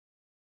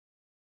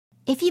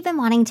If you've been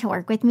wanting to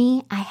work with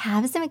me, I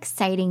have some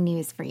exciting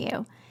news for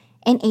you.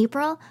 In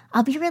April,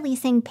 I'll be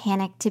releasing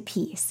Panic to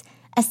Peace,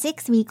 a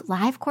 6-week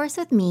live course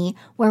with me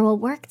where we'll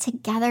work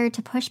together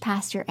to push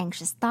past your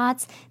anxious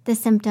thoughts, the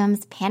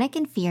symptoms, panic,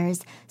 and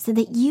fears so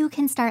that you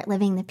can start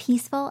living the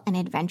peaceful and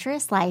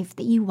adventurous life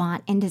that you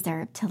want and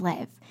deserve to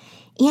live.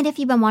 And if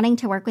you've been wanting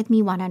to work with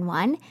me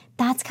one-on-one,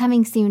 that's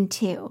coming soon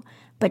too.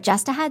 But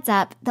just a heads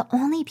up, the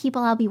only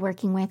people I'll be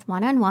working with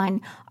one-on-one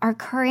are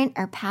current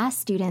or past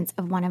students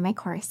of one of my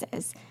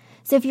courses.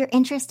 So if you're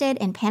interested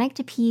in Panic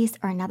to Peace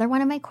or another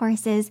one of my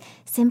courses,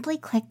 simply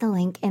click the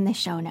link in the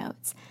show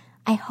notes.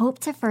 I hope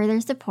to further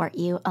support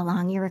you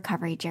along your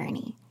recovery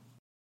journey.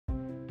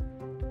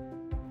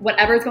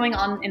 Whatever's going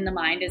on in the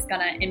mind is going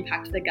to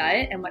impact the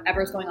gut, and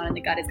whatever's going on in the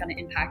gut is going to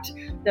impact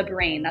the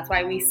brain. That's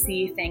why we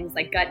see things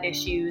like gut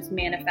issues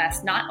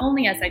manifest not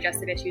only as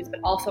digestive issues, but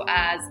also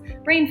as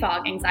brain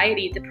fog,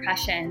 anxiety,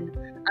 depression,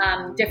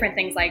 different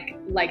things like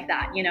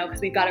that,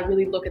 because we've got to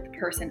really look at the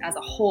person as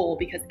a whole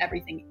because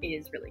everything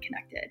is really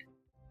connected.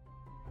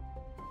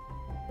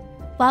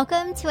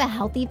 Welcome to a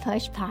Healthy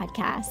Push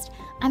podcast.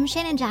 I'm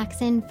Shannon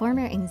Jackson,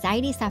 former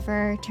anxiety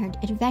sufferer turned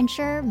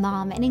adventure,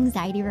 mom, and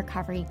anxiety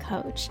recovery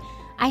coach.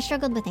 I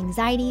struggled with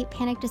anxiety,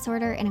 panic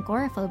disorder, and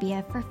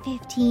agoraphobia for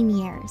 15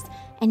 years.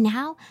 And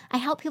now I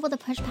help people to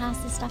push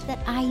past the stuff that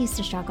I used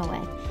to struggle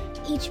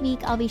with. Each week,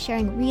 I'll be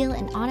sharing real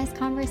and honest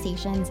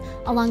conversations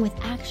along with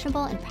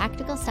actionable and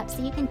practical steps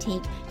that you can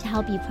take to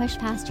help you push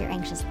past your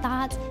anxious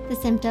thoughts, the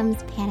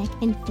symptoms, panic,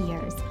 and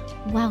fears.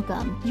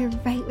 Welcome. You're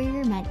right where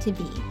you're meant to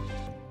be.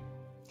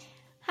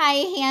 Hi,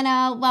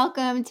 Hannah.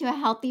 Welcome to a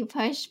Healthy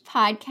Push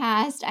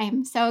podcast. I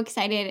am so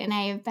excited and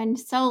I have been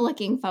so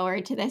looking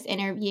forward to this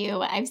interview.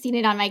 I've seen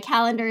it on my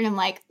calendar and I'm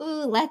like,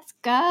 ooh, let's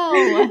go.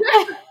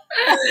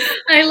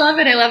 I love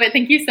it. I love it.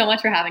 Thank you so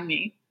much for having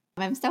me.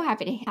 I'm so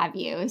happy to have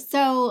you.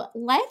 So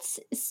let's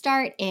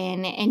start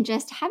in and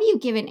just have you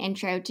give an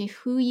intro to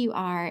who you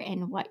are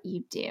and what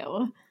you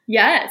do.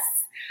 Yes.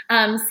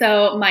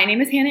 So my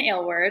name is Hannah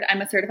Aylward.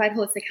 I'm a certified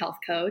holistic health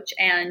coach,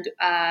 and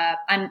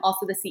I'm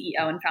also the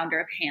CEO and founder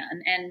of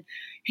HAN. And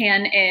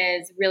HAN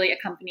is really a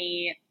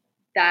company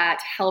that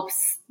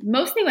helps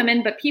mostly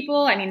women, but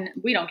people,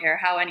 we don't care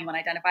how anyone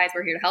identifies,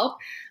 we're here to help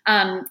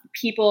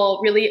people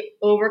really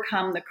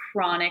overcome the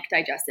chronic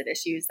digestive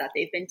issues that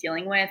they've been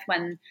dealing with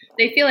when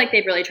they feel like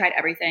they've really tried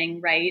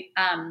everything, right?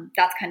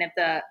 That's kind of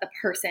the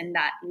person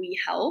that we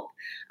help.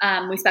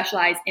 We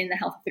specialize in the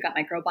health of the gut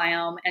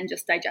microbiome and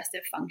just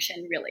digestive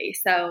function, really.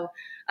 So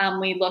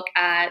we look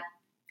at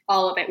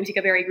all of it. We take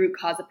a very root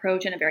cause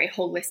approach and a very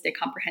holistic,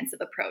 comprehensive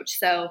approach.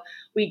 So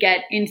we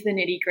get into the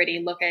nitty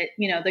gritty, look at,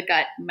 the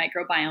gut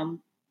microbiome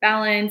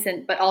balance,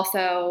 but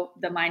also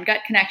the mind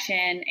gut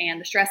connection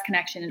and the stress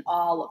connection and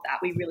all of that.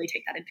 We really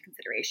take that into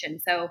consideration.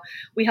 So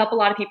we help a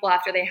lot of people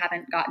after they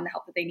haven't gotten the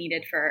help that they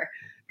needed for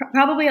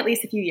probably at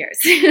least a few years.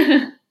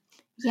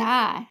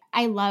 Yeah,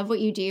 I love what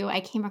you do. I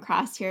came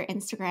across your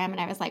Instagram and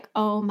I was like,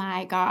 oh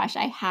my gosh,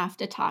 I have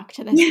to talk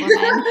to this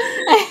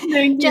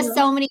woman. Just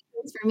so many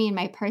things for me in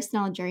my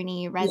personal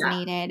journey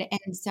resonated. Yeah.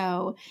 And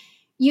so,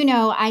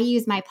 I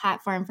use my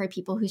platform for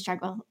people who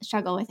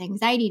struggle with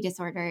anxiety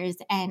disorders.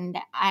 And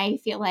I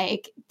feel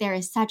like there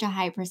is such a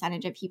high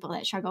percentage of people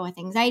that struggle with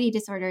anxiety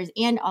disorders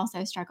and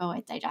also struggle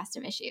with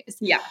digestive issues.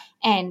 Yeah.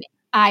 And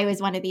I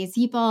was one of these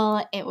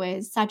people. It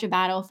was such a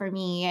battle for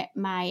me.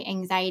 My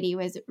anxiety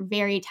was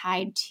very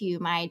tied to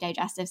my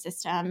digestive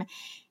system.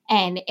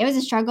 And it was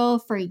a struggle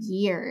for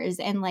years.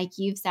 And like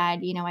you've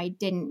said, I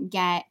didn't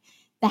get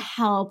the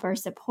help or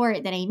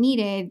support that I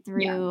needed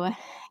through,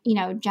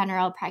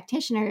 general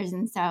practitioners.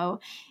 And so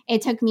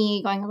it took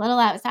me going a little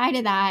outside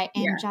of that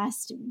and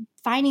just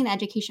finding the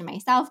education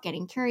myself,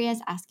 getting curious,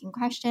 asking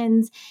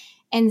questions.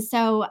 And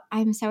so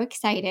I'm so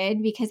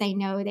excited because I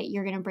know that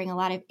you're going to bring a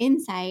lot of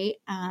insight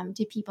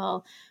to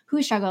people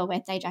who struggle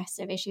with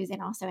digestive issues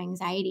and also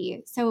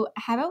anxiety. So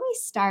how about we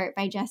start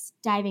by just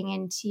diving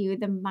into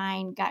the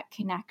mind-gut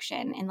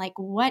connection and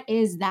what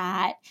is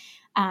that?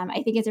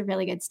 I think it's a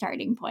really good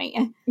starting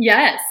point.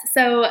 Yes.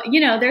 So,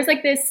 there's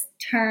this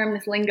term,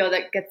 this lingo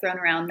that gets thrown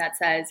around that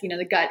says,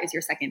 the gut is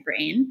your second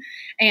brain.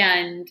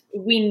 And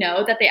we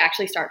know that they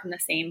actually start from the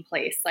same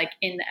place, like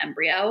in the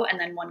embryo, and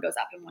then one goes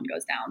up and one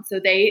goes down. So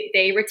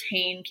they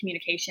retain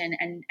communication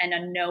and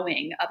a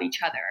knowing of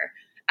each other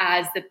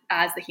as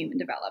the human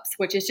develops,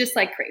 which is just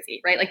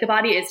crazy, right? The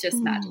body is just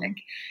magic.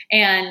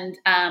 And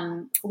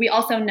we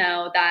also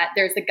know that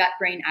there's the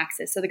gut-brain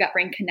axis, so the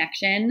gut-brain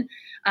connection.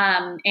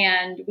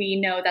 And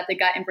we know that the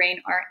gut and brain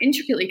are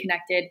intricately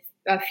connected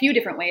a few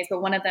different ways,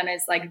 but one of them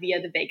is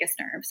via the vagus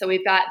nerve. So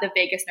we've got the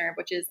vagus nerve,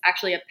 which is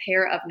actually a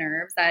pair of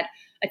nerves that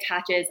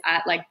attaches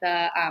at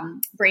the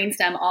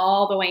brainstem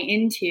all the way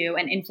into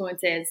and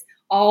influences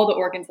all the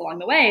organs along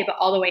the way, but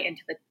all the way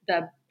into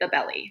the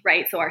belly,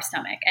 right? So our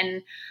stomach.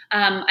 And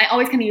I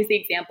always kind of use the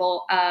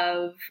example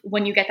of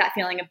when you get that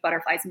feeling of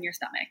butterflies in your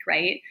stomach,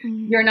 right?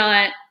 Mm-hmm. You're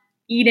not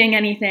eating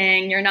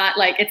anything. You're not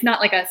like, it's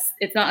not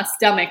a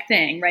stomach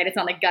thing, right? It's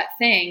not a gut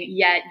thing,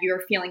 yet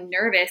you're feeling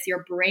nervous.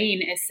 Your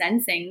brain is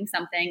sensing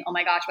something. Oh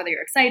my gosh, whether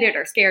you're excited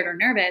or scared or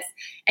nervous,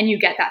 and you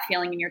get that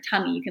feeling in your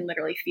tummy, you can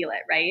literally feel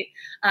it, right?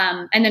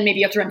 And then maybe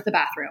you have to run to the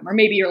bathroom, or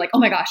maybe you're like, oh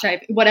my gosh,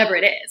 whatever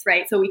it is,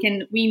 right? So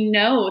we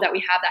know that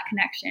we have that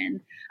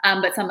connection,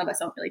 but some of us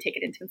don't really take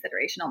it into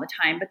consideration all the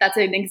time. But that's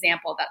an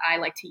example that I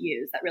like to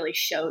use that really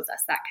shows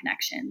us that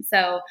connection.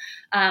 So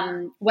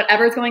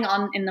whatever's going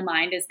on in the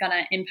mind is going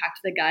to impact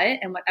the gut,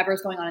 and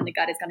whatever's going on in the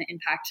gut is going to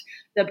impact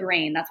the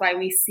brain. That's why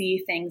we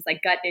see things like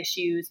gut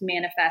issues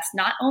manifest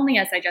not only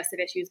as digestive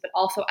issues, but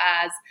also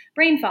as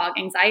brain fog,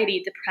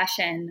 anxiety,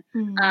 depression,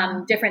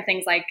 different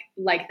things like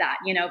that,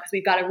 because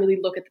we've got to really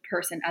look at the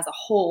person as a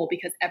whole,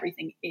 because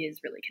everything is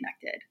really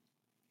connected.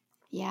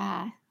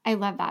 Yeah, I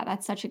love that.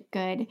 That's such a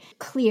good,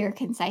 clear,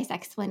 concise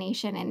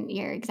explanation. And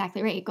you're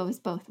exactly right. It goes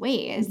both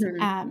ways.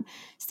 Mm-hmm.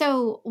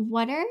 So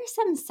what are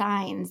some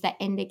signs that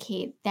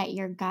indicate that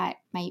your gut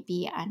might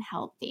be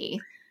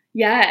unhealthy?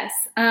 Yes.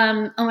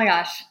 Oh my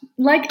gosh.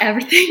 Like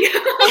everything.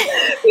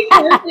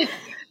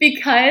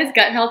 because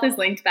gut health is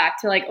linked back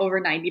to like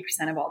over 90%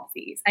 of all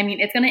disease. I mean,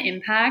 it's going to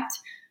impact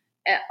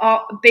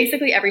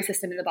basically every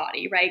system in the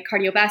body, right?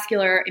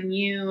 Cardiovascular,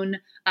 immune,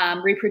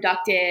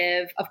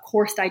 reproductive, of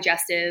course,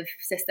 digestive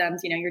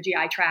systems, your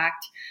GI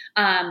tract,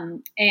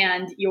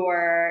 and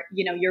your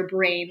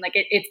brain. Like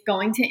it's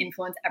going to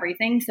influence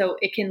everything. So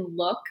it can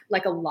look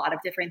like a lot of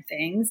different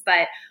things,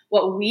 but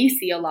what we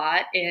see a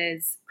lot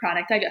is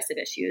chronic digestive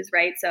issues,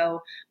 right? So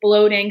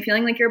bloating,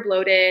 feeling like you're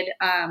bloated,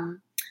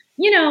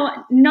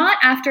 not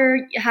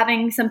after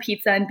having some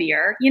pizza and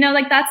beer,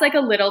 like that's like a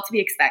little to be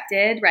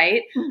expected,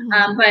 right?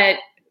 Mm-hmm.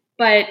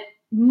 But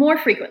more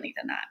frequently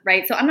than that,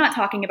 right? So I'm not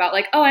talking about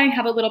like, oh, I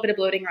have a little bit of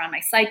bloating around my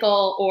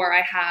cycle, or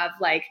I have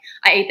like,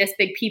 I ate this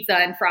big pizza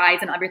and fries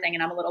and everything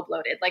and I'm a little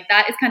bloated. Like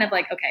that is kind of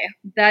like, okay,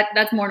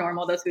 that's more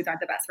normal. Those foods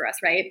aren't the best for us,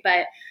 right?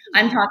 But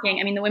I'm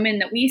talking, the women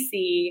that we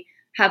see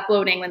have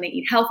bloating when they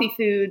eat healthy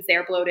foods.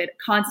 They're bloated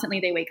constantly.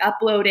 They wake up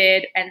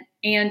bloated,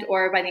 and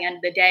or by the end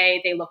of the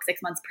day, they look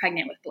 6 months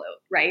pregnant with bloat,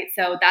 right?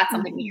 So that's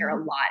something we hear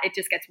a lot. It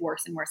just gets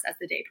worse and worse as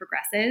the day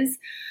progresses.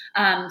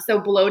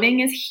 So bloating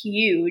is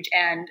huge,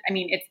 and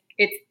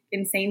it's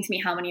insane to me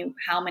how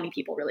many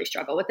people really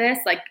struggle with this.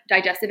 Like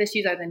digestive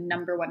issues are the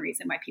number one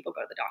reason why people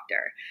go to the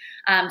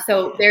doctor.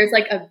 So there's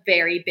like a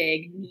very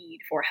big need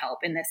for help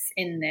in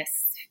this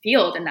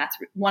field, and that's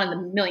one of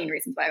the million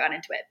reasons why I got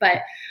into it.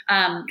 But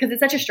because it's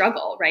such a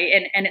struggle, right?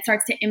 And it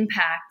starts to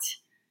impact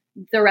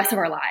the rest of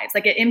our lives.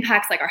 Like it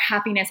impacts like our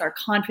happiness, our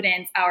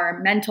confidence, our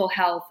mental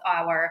health,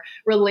 our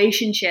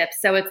relationships.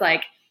 So it's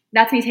like,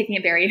 that's me taking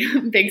a very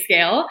big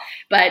scale,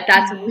 but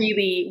that's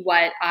really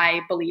what I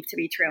believe to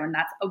be true. And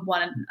that's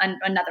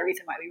another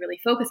reason why we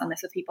really focus on this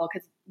with people,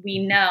 because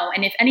we know,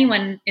 and if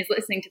anyone is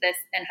listening to this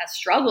and has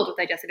struggled with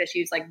digestive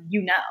issues, like,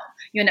 you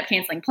end up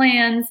canceling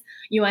plans,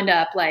 you end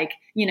up like,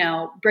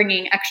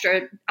 bringing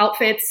extra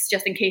outfits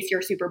just in case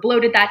you're super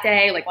bloated that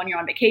day. Like when you're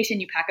on vacation,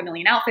 you pack a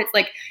million outfits,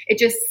 like it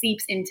just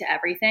seeps into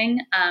everything.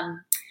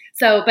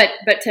 So,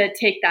 but to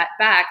take that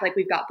back, like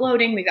we've got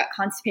bloating, we've got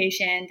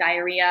constipation,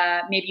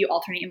 diarrhea, maybe you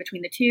alternate in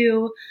between the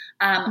two,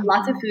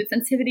 lots of food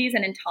sensitivities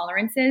and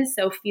intolerances.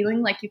 So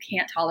feeling like you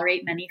can't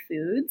tolerate many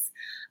foods.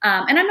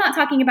 And I'm not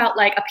talking about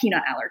like a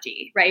peanut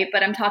allergy, right?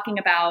 But I'm talking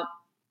about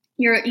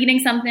you're eating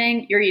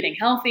something, you're eating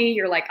healthy,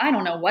 you're like, I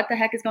don't know what the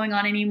heck is going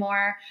on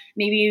anymore.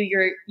 Maybe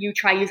you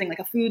try using like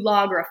a food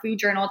log or a food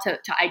journal to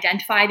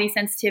identify these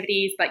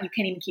sensitivities, but you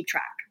can't even keep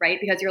track, right?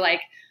 Because you're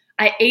like,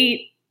 I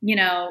ate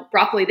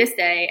broccoli this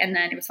day and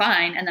then it was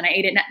fine. And then I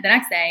ate it the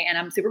next day and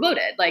I'm super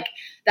bloated. Like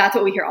that's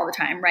what we hear all the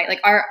time, right? Like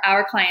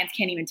our clients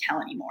can't even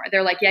tell anymore.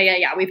 They're like,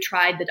 yeah. We've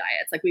tried the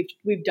diets. Like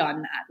we've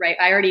done that, right?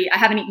 I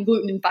haven't eaten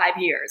gluten in 5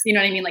 years. You know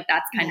what I mean? Like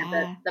that's kind of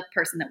the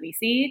person that we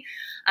see.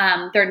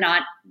 They're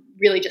not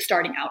really just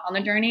starting out on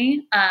the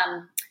journey.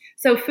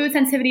 So food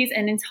sensitivities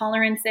and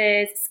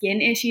intolerances,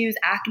 skin issues,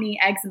 acne,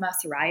 eczema,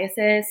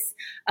 psoriasis,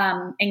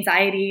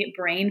 anxiety,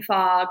 brain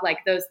fog, like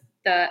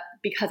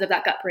because of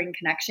that gut-brain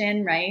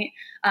connection, right?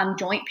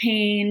 Joint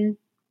pain,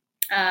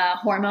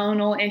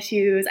 hormonal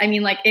issues.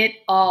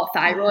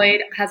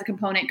 Thyroid has a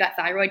component. Gut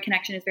thyroid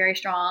connection is very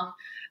strong.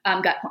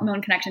 Gut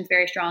hormone connection is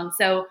very strong.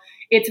 So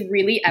it's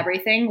really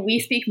everything. We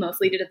speak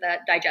mostly to the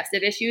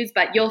digestive issues,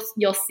 but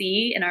you'll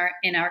see in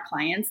our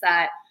clients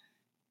that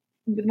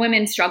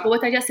women struggle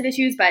with digestive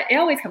issues, but it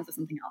always comes with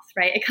something else,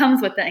 right? It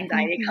comes with the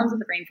anxiety, it comes with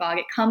the brain fog,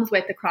 it comes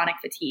with the chronic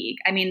fatigue.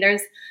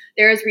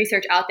 There is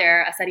research out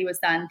there, a study was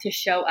done to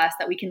show us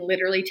that we can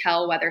literally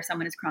tell whether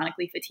someone is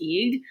chronically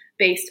fatigued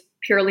based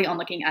purely on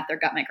looking at their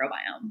gut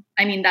microbiome.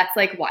 That's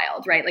like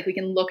wild, right? Like we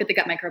can look at the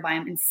gut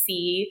microbiome and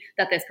see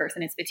that this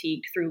person is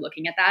fatigued through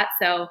looking at that.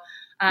 So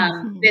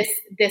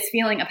this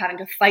feeling of having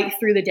to fight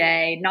through the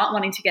day, not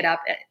wanting to get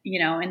up,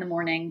 in the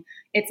morning,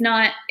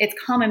 it's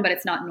common, but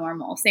it's not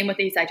normal. Same with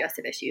these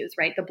digestive issues,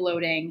 right? The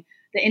bloating,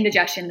 the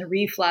indigestion, the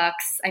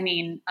reflux,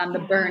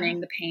 the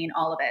burning, the pain,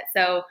 all of it.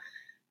 So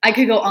I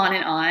could go on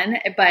and on,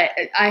 but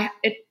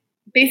it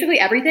basically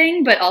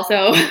everything, but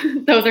also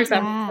those are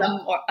some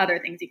other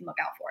things you can look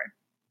out for.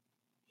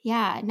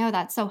 Yeah, no,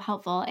 that's so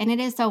helpful. And it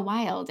is so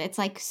wild. It's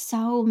like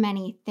so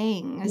many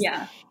things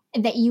Yeah.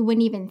 that you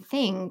wouldn't even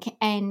think.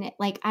 And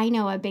like, I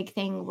know a big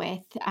thing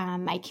with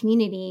my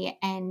community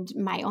and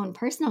my own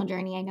personal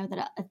journey. I know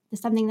that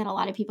something that a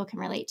lot of people can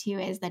relate to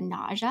is the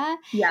nausea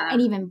Yeah. and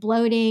even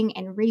bloating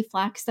and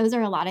reflux. Those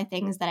are a lot of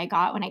things that I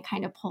got when I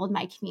kind of pulled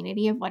my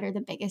community of what are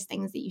the biggest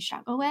things that you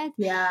struggle with.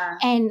 Yeah.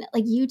 And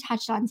like you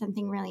touched on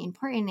something really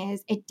important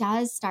is it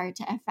does start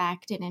to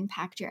affect and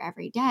impact your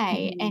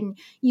everyday. Mhm. And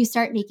you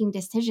start making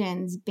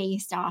decisions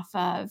based off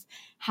of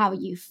how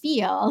you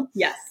feel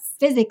Yes.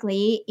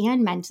 physically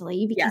and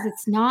mentally, because Yes.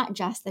 it's not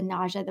just the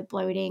nausea, the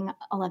bloating,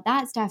 all of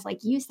that stuff.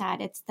 Like you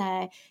said, it's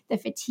the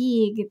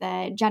fatigue,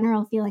 the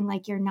general feeling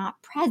like you're not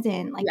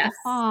present, like the Yes.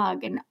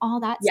 fog and all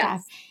that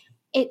stuff. Yes.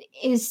 It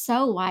is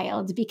so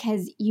wild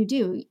because you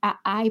do.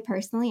 I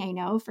personally, I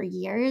know for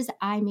years,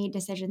 I made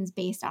decisions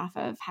based off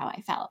of how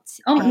I felt.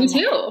 Oh, me And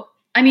too.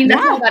 I mean, that's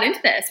how I yeah, got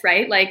into this,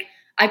 right? Like,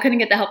 I couldn't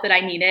get the help that I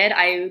needed.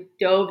 I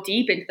dove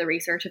deep into the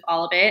research of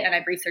all of it, and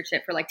I've researched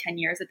it for like 10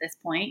 years at this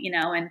point,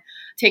 and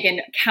taken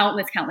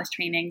countless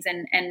trainings,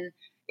 and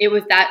it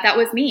was that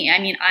was me.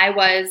 I mean, I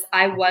was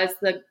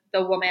the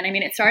woman. I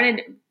mean, it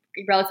started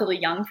relatively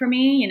young for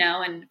me,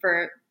 and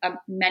for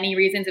many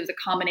reasons, it was a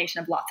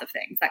combination of lots of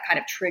things that kind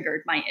of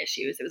triggered my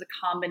issues. It was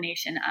a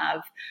combination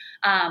of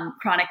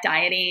chronic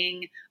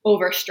dieting,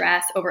 over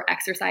stress, over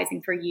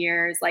exercising for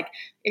years, like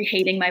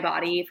hating my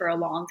body for a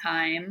long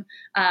time.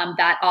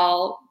 That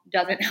all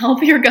doesn't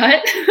help your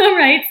gut,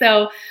 right?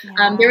 So there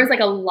yeah, was like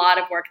a lot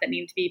of work that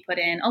needed to be put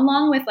in,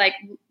 along with like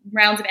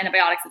rounds of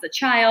antibiotics as a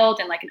child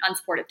and like an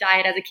unsupportive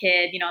diet as a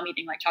kid. I'm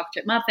eating like chocolate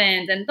chip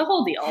muffins and the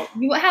whole deal.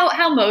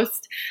 How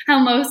most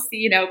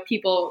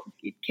people,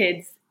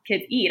 kids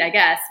eat, I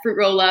guess, fruit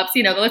roll-ups,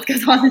 the list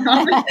goes on and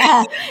on.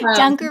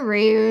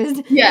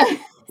 Dunkaroos. Yeah.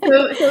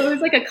 So it was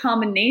like a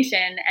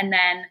combination. And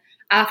then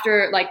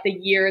after like the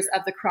years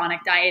of the chronic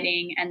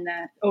dieting and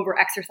the over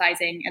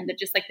exercising and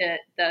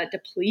the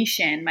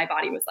depletion, my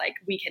body was like,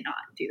 we cannot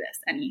do this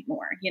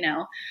anymore.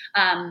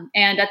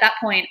 And at that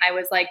point I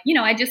was like,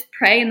 I just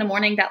pray in the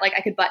morning that like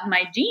I could button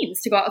my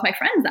jeans to go out with my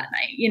friends that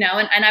night,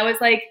 and I was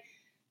like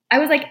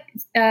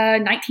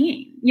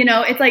 19,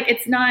 it's like,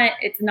 it's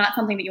not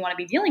something that you want to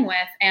be dealing with.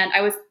 And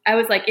I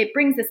was like, it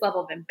brings this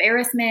level of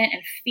embarrassment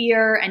and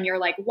fear. And you're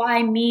like,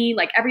 why me?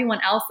 Like everyone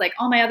else, like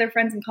all my other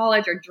friends in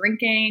college are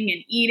drinking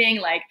and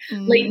eating like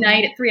late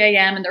night at 3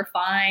 a.m. and they're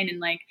fine. And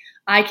like,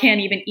 I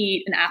can't even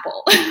eat an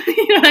apple.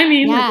 You know what I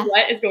mean? Yeah. Like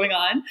what is going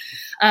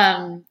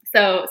on?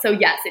 So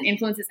yes, it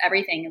influences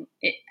everything.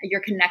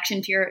 Your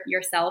connection to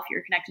yourself,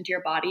 your connection to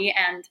your body.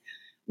 And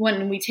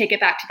when we take it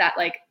back to that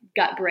like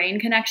gut brain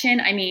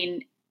connection, I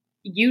mean,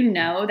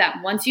 that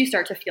once you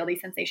start to feel these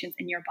sensations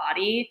in your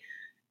body,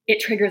 it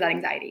triggers that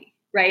anxiety,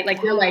 right? Like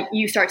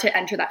you start to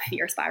enter that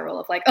fear spiral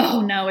of like,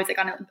 oh no, is it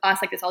going to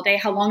last like this all day?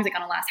 How long is it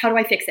going to last? How do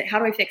I fix it? How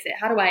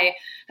do I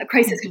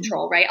crisis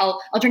control, right?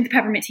 I'll drink the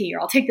peppermint tea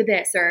or I'll take the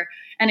this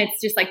and it's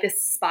just like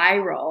this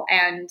spiral.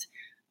 And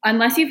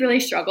unless you've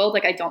really struggled,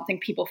 like, I don't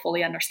think people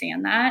fully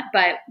understand that,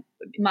 but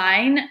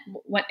my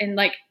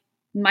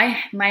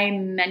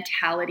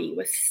mentality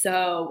was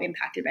so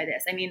impacted by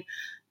this. I mean,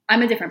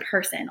 I'm a different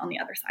person on the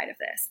other side of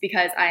this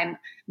because I'm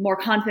more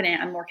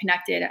confident. I'm more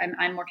connected.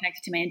 I'm more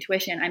connected to my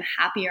intuition. I'm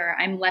happier.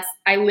 I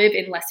live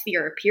in less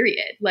fear,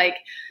 period. Like,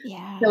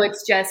 Yeah. So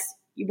it's just,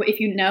 if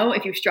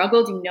you've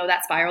struggled,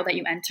 that spiral that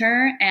you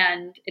enter,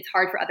 and it's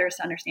hard for others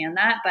to understand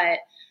that. But,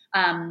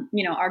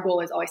 our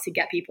goal is always to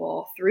get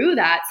people through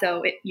that.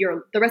 So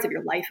the rest of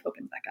your life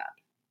opens back up.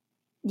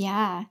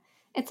 Yeah.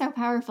 It's so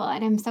powerful.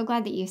 And I'm so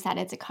glad that you said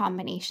it's a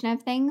combination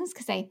of things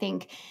because I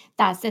think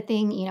that's the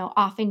thing,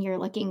 often you're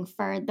looking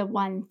for the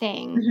one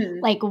thing. Mm-hmm.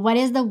 Like, what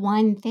is the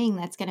one thing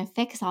that's going to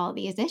fix all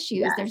these issues?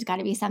 Yes. There's got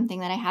to be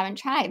something that I haven't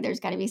tried. There's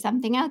got to be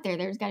something out there.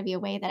 There's got to be a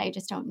way that I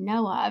just don't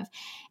know of.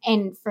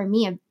 And for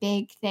me, a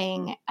big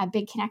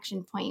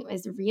connection point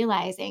was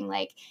realizing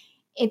like,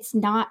 it's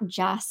not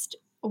just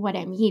what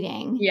I'm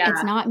eating. Yeah.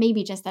 It's not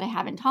maybe just that I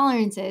have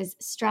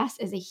intolerances. Stress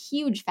is a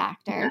huge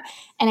factor. Yes.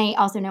 And I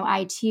also know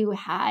I too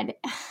had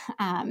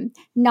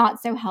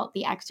not so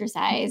healthy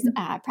exercise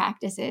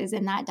practices.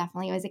 And that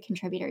definitely was a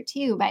contributor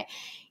too. But,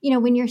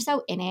 when you're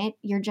so in it,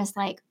 you're just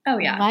like, oh,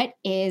 yeah. What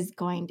is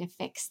going to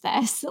fix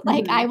this?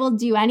 Like, I will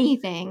do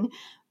anything,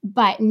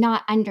 but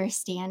not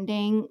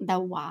understanding the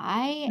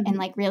why and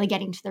like really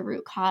getting to the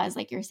root cause,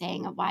 like you're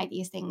saying, of why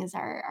these things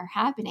are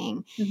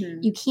happening.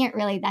 You can't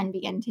really then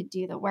begin to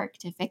do the work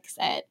to fix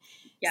it.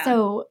 Yeah.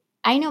 So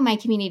I know my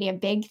community, a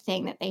big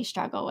thing that they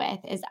struggle with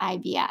is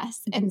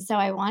IBS. And so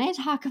I want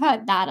to talk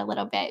about that a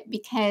little bit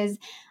because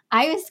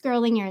I was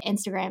scrolling your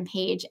Instagram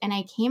page and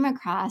I came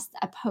across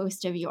a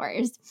post of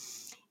yours.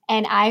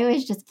 And I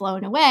was just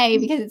blown away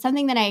because it's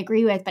something that I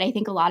agree with, but I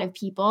think a lot of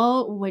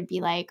people would be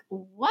like,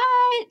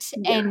 what?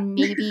 Yeah. And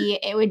maybe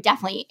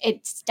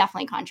it's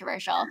definitely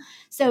controversial.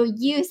 So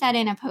you said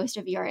in a post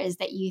of yours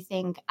that you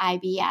think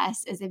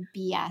IBS is a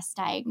BS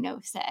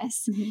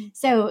diagnosis. Mm-hmm.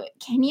 So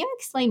can you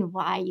explain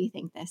why you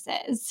think this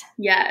is?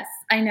 Yes,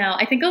 I know.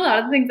 I think a lot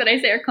of the things that I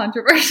say are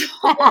controversial.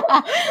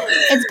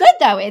 It's good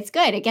though. It's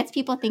good. It gets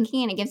people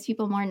thinking and it gives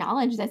people more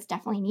knowledge that's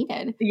definitely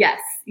needed. Yes.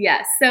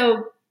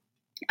 So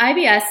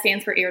IBS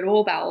stands for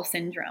irritable bowel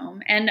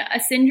syndrome, and a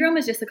syndrome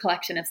is just a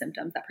collection of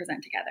symptoms that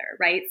present together,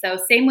 right? So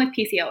same with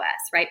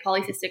PCOS, right?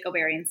 Polycystic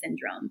ovarian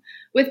syndrome.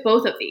 With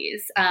both of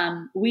these,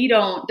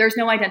 there's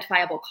no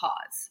identifiable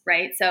cause,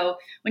 right? So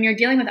when you're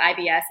dealing with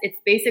IBS, it's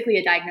basically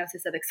a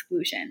diagnosis of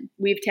exclusion.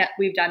 We've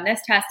done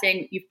this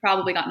testing. You've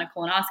probably gotten a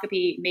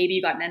colonoscopy. Maybe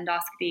you got an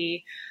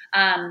endoscopy.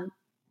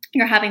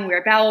 You're having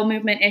weird bowel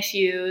movement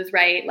issues,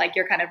 right? Like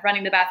you're kind of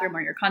running the bathroom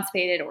or you're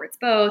constipated or it's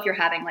both. You're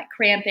having like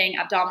cramping,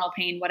 abdominal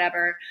pain,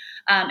 whatever.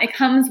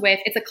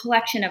 It's a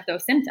collection of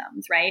those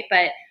symptoms, right?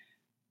 But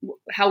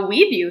how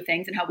we view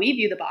things and how we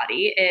view the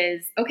body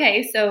is,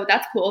 okay, so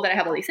that's cool that I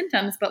have all these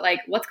symptoms, but like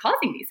what's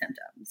causing these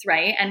symptoms,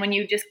 right? And when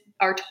you just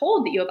are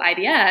told that you have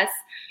IBS,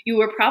 you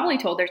were probably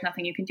told there's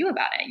nothing you can do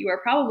about it. You were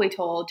probably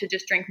told to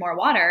just drink more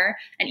water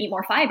and eat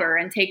more fiber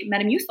and take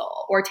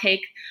Metamucil or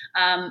take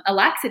a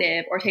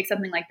laxative or take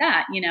something like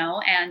that,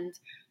 and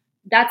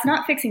that's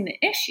not fixing the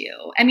issue.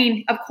 I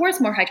mean, of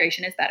course, more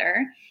hydration is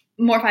better.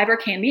 More fiber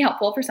can be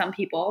helpful for some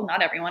people,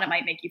 not everyone. It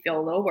might make you feel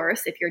a little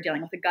worse if you're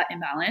dealing with a gut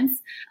imbalance.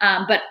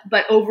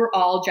 But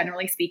overall,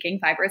 generally speaking,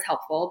 fiber is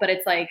helpful. But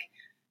it's like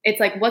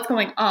what's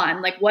going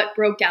on? Like what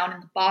broke down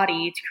in the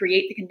body to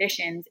create the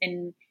conditions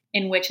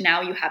in which now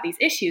you have these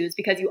issues,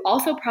 because you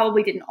also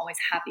probably didn't always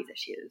have these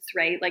issues,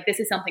 right? Like this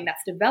is something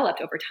that's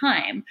developed over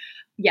time.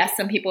 Yes,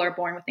 some people are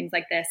born with things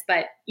like this,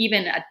 but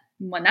even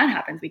when that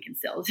happens, we can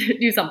still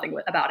do something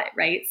about it,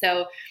 right?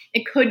 So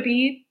it could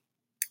be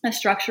a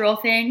structural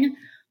thing.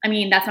 I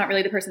mean, that's not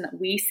really the person that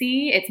we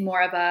see. It's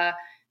more of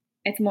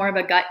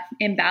a gut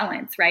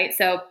imbalance, right?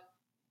 So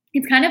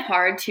it's kind of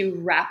hard to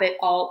wrap it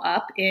all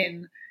up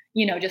in,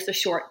 just a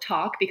short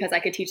talk, because I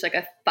could teach like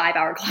a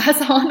 5-hour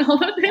class on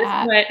all of this.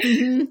 Yeah.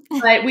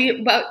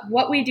 But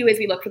what we do is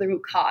we look for the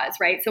root cause,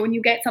 right? So when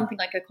you get something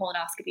like a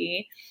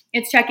colonoscopy,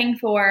 it's checking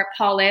for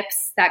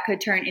polyps that could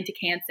turn into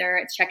cancer.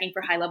 It's checking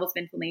for high levels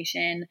of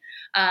inflammation.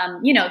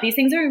 These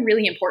things are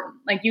really important.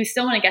 Like you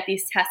still want to get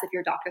these tests if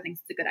your doctor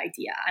thinks it's a good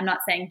idea. I'm not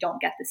saying don't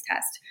get this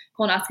test.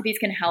 Colonoscopies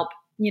can help,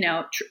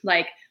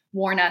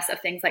 warn us of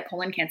things like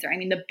colon cancer. I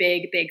mean, the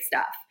big, big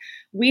stuff.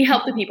 We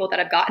help the people that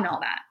have gotten all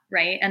that,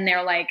 right? And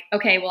they're like,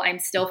 okay, well, I'm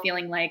still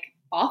feeling like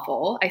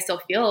awful. I still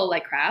feel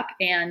like crap.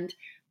 And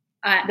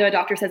the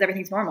doctor says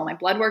everything's normal. My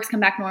blood works come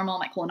back normal.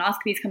 My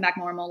colonoscopies come back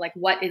normal. Like,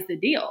 what is the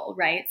deal,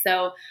 right?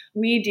 So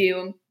we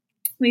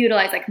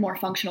utilize like more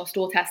functional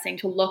stool testing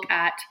to look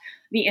at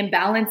the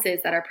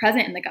imbalances that are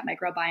present in the gut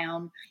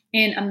microbiome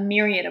in a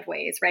myriad of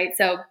ways, right?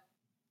 So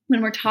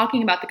when we're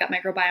talking about the gut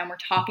microbiome, we're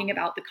talking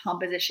about the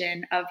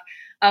composition of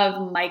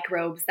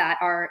microbes that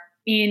are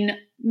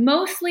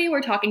mostly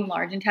we're talking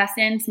large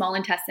intestine. Small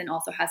intestine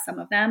also has some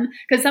of them,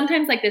 because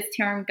sometimes like this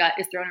term gut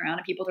is thrown around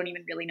and people don't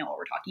even really know what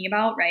we're talking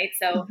about, right?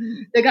 So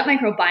the gut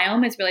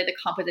microbiome is really the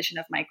composition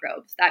of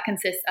microbes that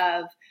consists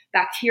of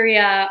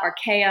bacteria,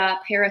 archaea,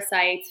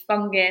 parasites,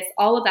 fungus.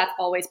 All of that's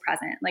always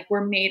present. Like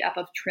we're made up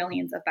of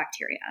trillions of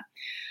bacteria.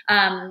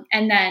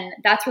 And then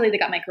that's really the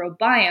gut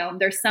microbiome.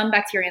 There's some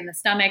bacteria in the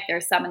stomach,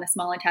 there's some in the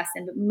small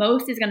intestine, but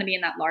most is going to be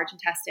in that large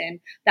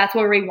intestine. That's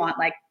where we want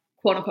like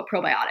quote unquote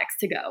probiotics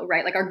to go,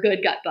 right? Like our good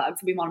gut bugs,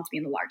 we want them to be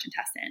in the large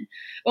intestine.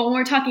 But when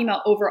we're talking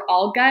about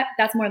overall gut,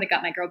 that's more the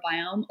gut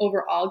microbiome.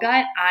 Overall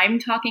gut, I'm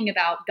talking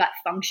about gut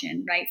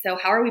function, right? So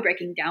how are we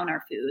breaking down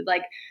our food?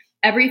 Like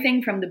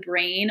everything from the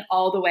brain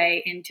all the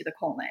way into the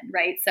colon,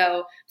 right?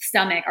 So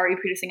stomach, are we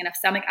producing enough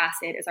stomach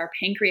acid? Is our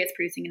pancreas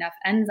producing enough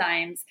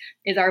enzymes?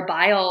 Is our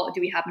bile,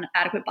 do we have an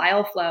adequate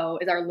bile flow?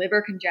 Is our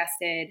liver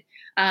congested?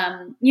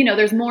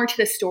 There's more to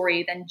the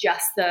story than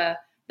just the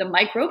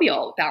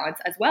microbial balance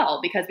as well,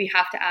 because we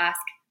have to ask,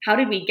 how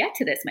did we get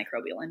to this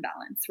microbial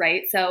imbalance,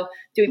 right? So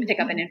do we pick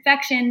up an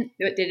infection?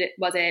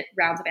 Was it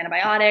rounds of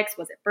antibiotics?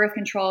 Was it birth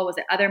control? Was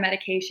it other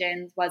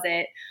medications? Was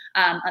it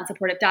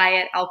unsupportive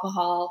diet,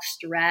 alcohol,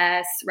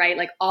 stress, right?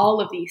 Like all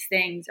of these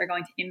things are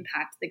going to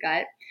impact the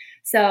gut.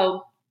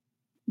 So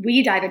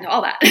we dive into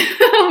all that.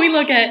 we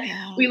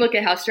look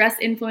at how stress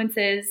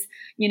influences,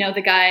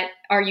 the gut.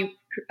 Are you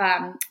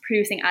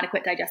producing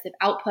adequate digestive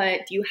output?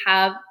 Do you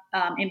have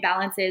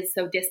imbalances?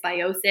 So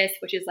dysbiosis,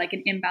 which is like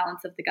an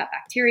imbalance of the gut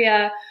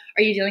bacteria.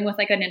 Are you dealing with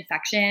like an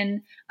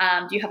infection?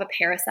 Do you have a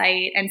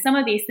parasite? And some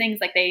of these things,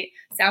 like they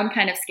sound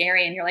kind of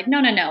scary and you're like, no,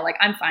 like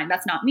I'm fine.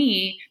 That's not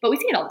me. But we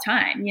see it all the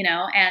time,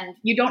 and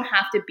you don't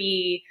have to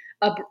be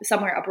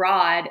somewhere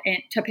abroad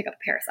to pick up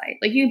a parasite.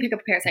 Like you can pick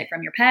up a parasite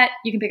from your pet.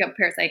 You can pick up a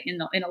parasite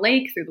in a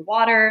lake, through the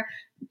water,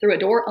 through a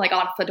door, like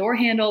off a door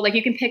handle. Like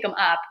you can pick them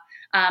up.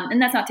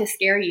 And that's not to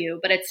scare you,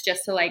 but it's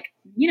just to let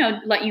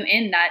you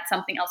in that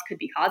something else could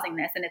be causing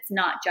this. And it's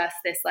not just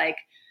this like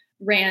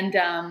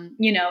random,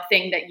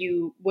 thing that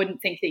you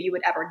wouldn't think that you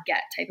would ever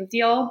get type of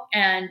deal.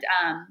 And,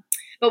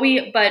 but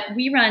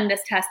we run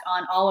this test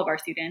on all of our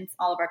students,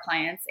 all of our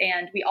clients,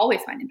 and we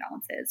always find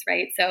imbalances,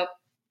 right? So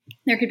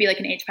there could be like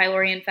an H.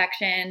 pylori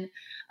infection,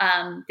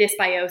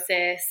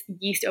 dysbiosis,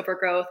 yeast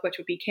overgrowth, which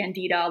would be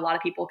candida. A lot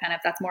of people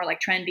that's more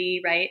like trendy,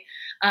 right?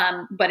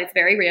 But it's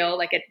very real.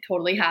 Like it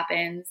totally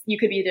happens. You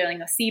could be dealing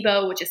with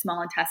SIBO, which is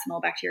small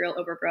intestinal bacterial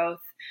overgrowth.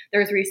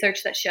 There's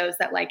research that shows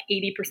that like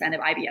 80%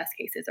 of IBS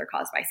cases are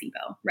caused by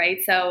SIBO, right?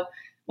 So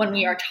when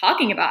we are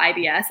talking about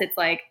IBS, it's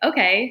like,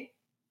 okay,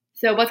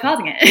 so what's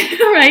causing it,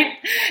 right?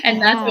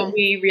 And that's what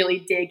we really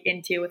dig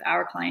into with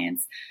our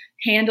clients.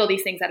 Handle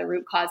these things at a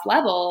root cause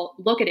level,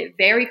 look at it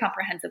very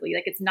comprehensively.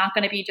 Like it's not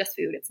going to be just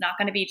food. It's not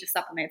going to be just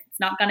supplements. It's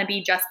not going to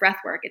be just breath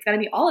work. It's got to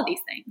be all of these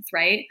things,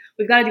 right?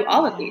 We've got to do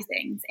all of these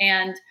things.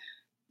 And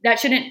that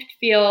shouldn't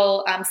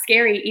feel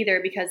scary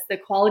either, because the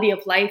quality of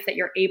life that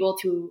you're able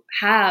to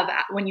have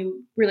when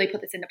you really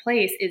put this into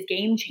place is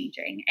game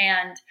changing,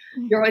 and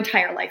your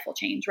entire life will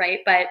change, right?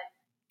 But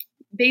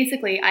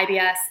basically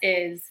IBS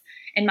is,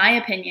 in my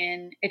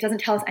opinion, it doesn't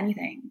tell us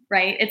anything,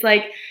 right? It's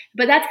like,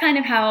 but that's kind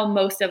of how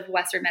most of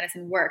Western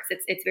medicine works.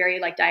 It's very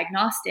like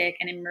diagnostic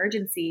and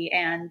emergency,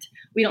 and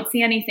we don't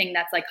see anything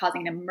that's like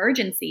causing an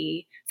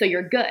emergency, so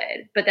you're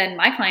good. But then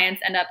my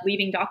clients end up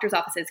leaving doctors'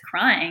 offices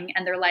crying,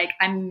 and they're like,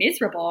 I'm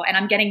miserable, and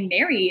I'm getting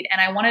married,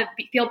 and I want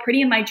to feel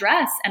pretty in my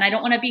dress, and I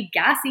don't want to be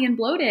gassy and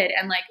bloated,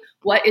 and like,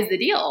 what is the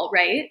deal,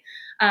 right?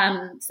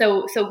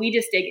 So we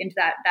just dig into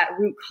that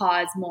root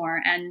cause more,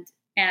 and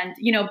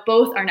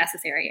both are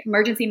necessary.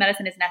 Emergency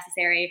medicine is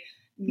necessary.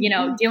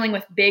 Dealing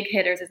with big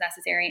hitters is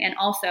necessary. And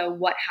also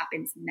what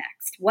happens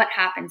next? What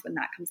happens when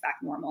that comes back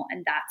normal?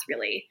 And that's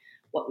really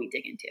what we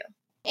dig into.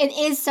 It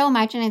is so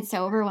much, and it's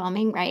so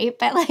overwhelming, right?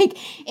 But like,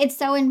 it's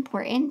so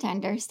important to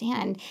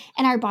understand.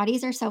 And our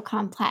bodies are so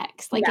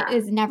complex. Like it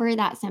is never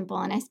that simple.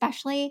 And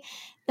especially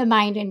the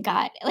mind and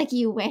gut, like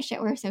you wish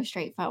it were so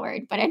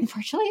straightforward, but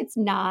unfortunately it's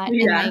not.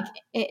 Yeah. And like,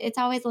 it's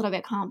always a little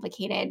bit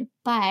complicated,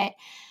 but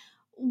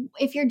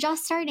if you're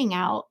just starting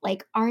out,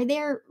 like, are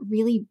there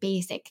really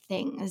basic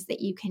things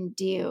that you can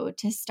do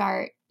to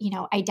start,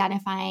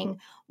 identifying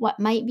what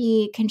might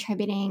be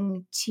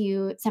contributing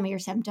to some of your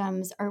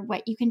symptoms, or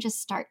what you can just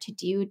start to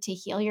do to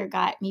heal your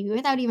gut, maybe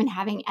without even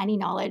having any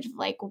knowledge of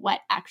like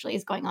what actually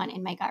is going on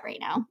in my gut right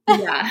now?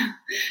 Yeah,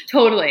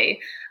 totally.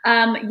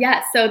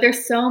 So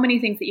there's so many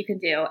things that you can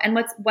do. And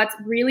what's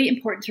really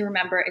important to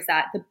remember is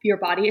that your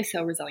body is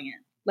so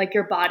resilient. Like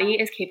your body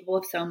is capable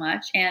of so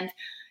much. And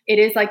it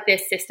is like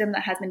this system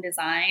that has been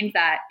designed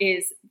that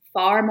is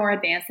far more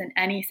advanced than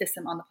any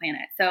system on the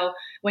planet. So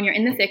when you're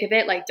in the thick of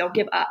it, like, don't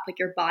give up. Like,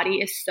 your body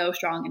is so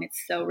strong and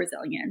it's so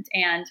resilient,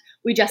 and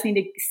we just need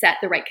to set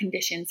the right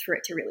conditions for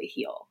it to really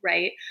heal.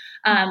 Right.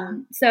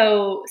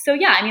 So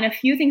yeah, I mean, a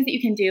few things that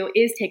you can do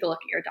is take a look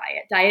at your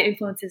diet. Diet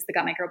influences the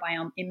gut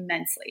microbiome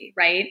immensely,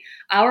 right?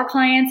 Our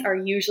clients are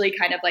usually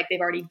kind of like, they've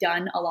already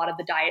done a lot of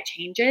the diet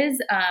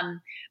changes.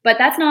 But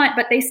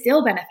they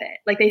still benefit.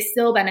 Like, they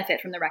still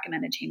benefit from the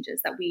recommended changes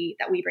that we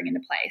bring into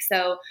play.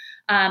 So,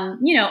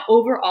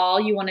 overall,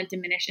 you want to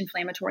diminish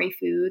inflammatory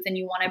foods, and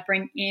you want to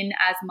bring in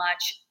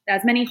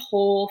as many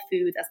whole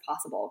foods as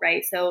possible,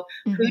 right? So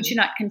food should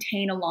not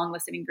contain a long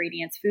list of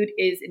ingredients. Food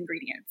is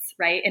ingredients,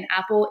 right? An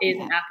apple is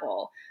an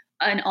apple.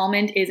 An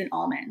almond is an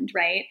almond,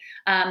 right?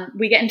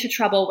 We get into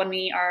trouble when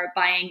we are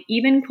buying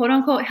even quote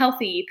unquote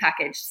healthy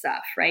packaged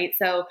stuff, right?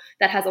 So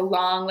that has a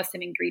long list of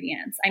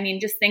ingredients. I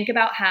mean, just think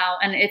about how,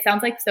 and it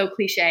sounds like so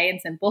cliche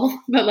and simple,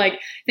 but like,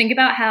 think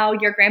about how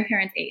your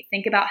grandparents ate.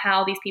 Think about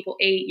how these people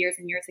ate years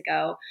and years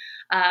ago,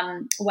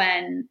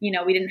 when,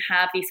 we didn't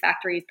have these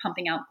factories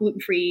pumping out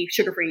gluten-free,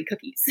 sugar-free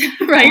cookies,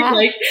 right?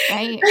 Yeah,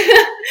 right.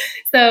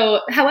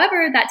 So,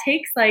 however, that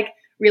takes like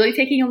really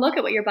taking a look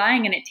at what you're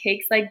buying, and it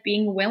takes like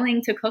being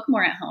willing to cook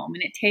more at home,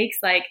 and it takes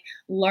like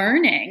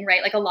learning,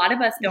 right? Like, a lot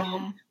of us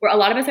a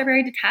lot of us are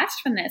very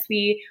detached from this.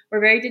 We're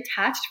very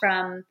detached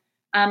from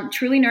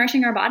truly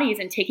nourishing our bodies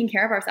and taking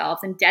care of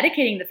ourselves and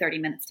dedicating the 30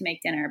 minutes to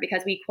make dinner,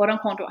 because we quote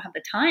unquote don't have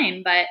the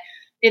time, but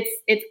it's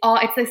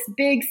this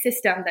big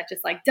system that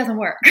just like doesn't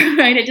work,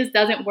 right? It just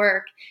doesn't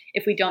work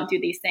if we don't do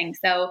these things.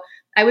 So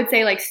I would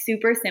say, like,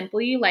 super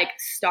simply, like,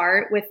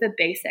 start with the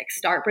basics.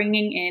 Start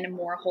bringing in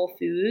more whole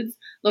foods.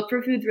 Look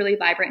for foods really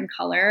vibrant in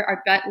color.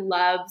 Our gut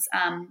loves,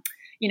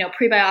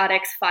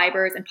 prebiotics,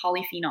 fibers, and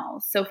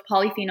polyphenols. So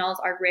polyphenols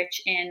are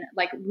rich in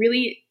like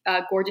really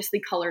gorgeously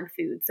colored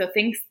foods. So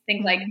think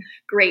like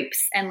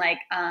grapes and like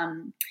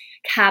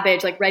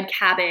cabbage, like red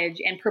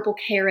cabbage and purple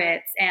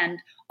carrots and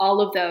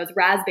all of those,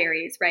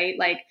 raspberries, right?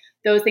 Like,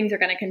 those things are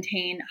going to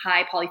contain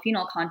high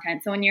polyphenol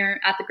content. So when you're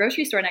at the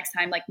grocery store next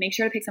time, like, make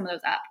sure to pick some of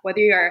those up, whether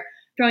you're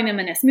throwing them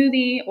in a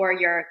smoothie or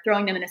you're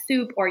throwing them in a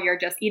soup or you're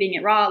just eating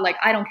it raw. Like,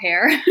 I don't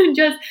care.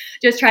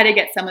 just try to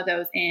get some of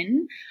those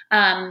in.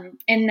 And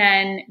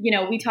then,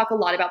 we talk a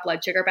lot about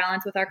blood sugar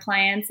balance with our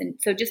clients. And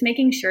so just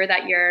making sure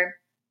that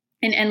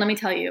and let me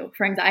tell you,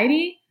 for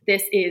anxiety,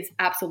 this is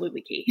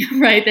absolutely key,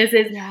 right? This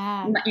is,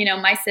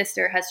 my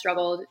sister has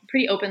struggled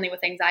pretty openly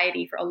with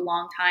anxiety for a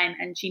long time,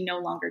 and she no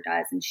longer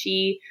does. And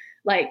she,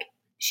 like,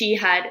 she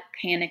had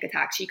panic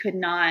attacks. She could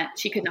not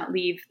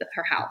leave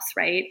her house.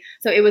 Right.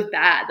 So it was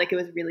bad. Like it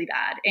was really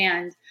bad.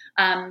 And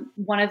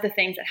one of the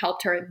things that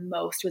helped her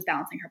most was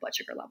balancing her blood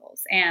sugar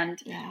levels. And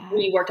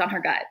we worked on her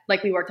gut.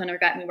 Like we worked on her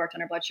gut and we worked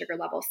on her blood sugar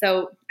levels.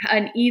 So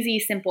an easy,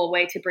 simple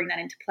way to bring that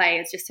into play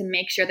is just to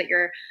make sure that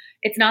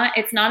it's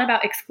not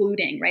about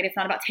excluding, right? It's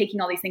not about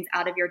taking all these things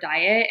out of your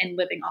diet and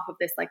living off of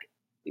this like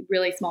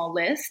really small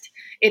list.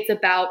 It's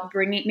about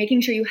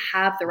making sure you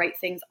have the right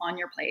things on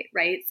your plate,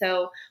 right?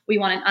 So we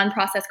want an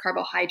unprocessed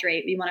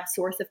carbohydrate. We want a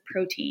source of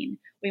protein.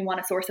 We want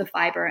a source of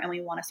fiber, and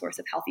we want a source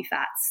of healthy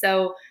fats.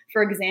 So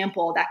for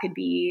example, that could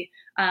be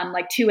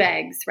like 2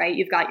 eggs, right?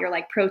 You've got your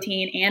like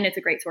protein and it's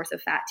a great source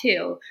of fat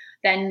too.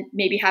 Then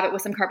maybe have it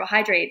with some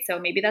carbohydrates. So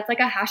maybe that's like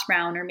a hash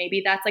brown, or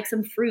maybe that's like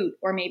some fruit,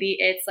 or maybe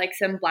it's like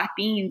some black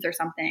beans or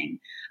something.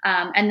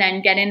 And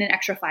then get in an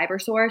extra fiber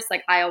source.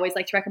 Like I always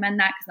like to recommend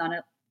that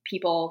because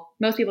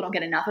most people don't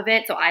get enough of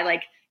it. So I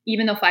like,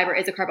 even though fiber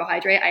is a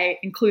carbohydrate, I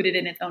include it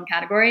in its own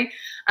category.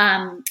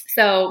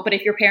 But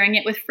if you're pairing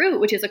it with fruit,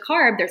 which is a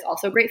carb, there's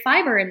also great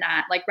fiber in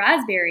that, like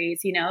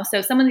raspberries,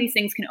 so some of these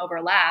things can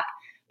overlap,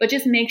 but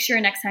just make sure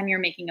next time you're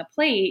making a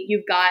plate,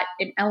 you've got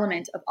an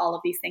element of all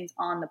of these things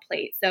on the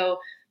plate. So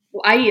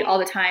I eat all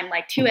the time,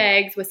 like 2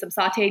 eggs with some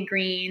sauteed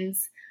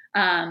greens,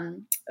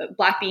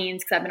 black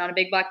beans, because I've been on a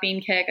big black bean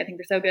kick. I think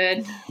they're so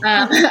good.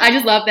 I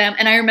just love them.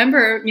 And I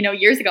remember,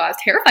 years ago, I was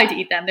terrified to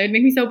eat them. They would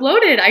make me so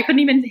bloated. I couldn't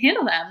even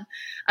handle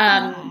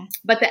them.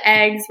 But the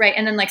eggs, right?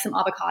 And then like some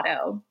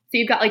avocado. So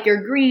you've got like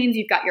your greens,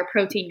 you've got your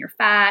protein, your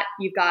fat,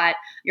 you've got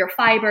your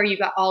fiber, you've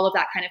got all of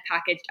that kind of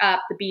packaged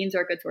up. The beans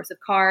are a good source of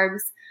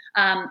carbs.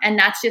 And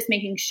that's just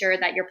making sure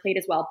that your plate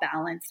is well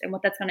balanced. And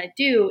what that's going to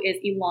do is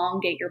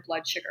elongate your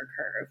blood sugar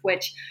curve,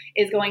 which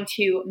is going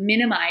to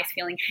minimize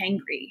feeling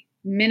hangry,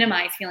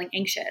 minimize feeling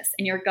anxious.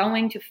 And you're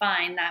going to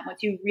find that once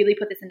you really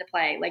put this into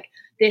play, like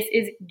this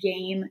is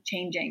game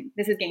changing.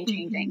 This is game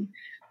changing. Mm-hmm.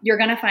 You're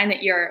going to find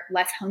that you're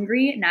less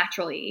hungry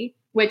naturally,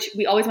 which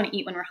we always want to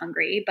eat when we're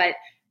hungry, but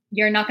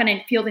you're not going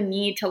to feel the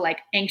need to like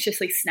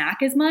anxiously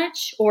snack as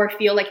much or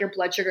feel like your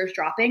blood sugar is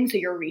dropping. So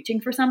you're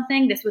reaching for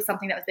something. This was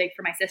something that was big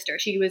for my sister.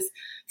 She was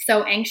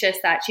so anxious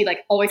that she like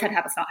always had to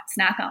have a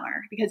snack on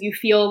her, because you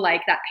feel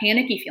like that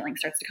panicky feeling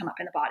starts to come up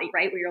in the body,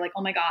 right? Where you're like,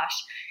 oh my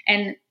gosh.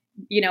 And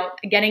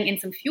getting in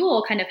some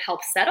fuel kind of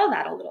helps settle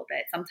that a little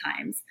bit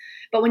sometimes.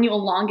 But when you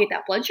elongate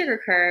that blood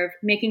sugar curve,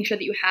 making sure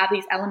that you have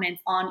these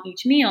elements on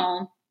each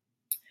meal,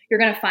 you're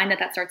going to find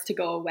that starts to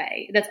go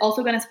away. That's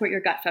also going to support your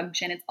gut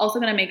function. It's also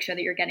going to make sure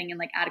that you're getting in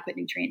like adequate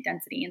nutrient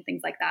density and things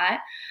like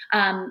that.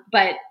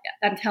 But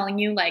I'm telling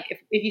you, like if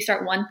you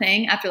start one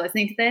thing after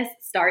listening to this,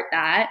 start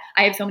that.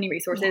 I have so many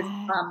resources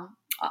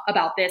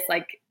about this,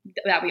 like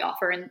that we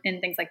offer and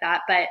things like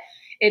that. But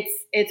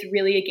it's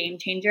really a game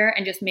changer,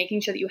 and just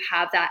making sure that you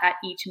have that at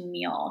each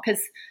meal.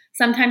 Because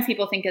sometimes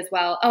people think as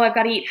well, oh, I've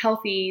got to eat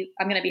healthy.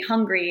 I'm going to be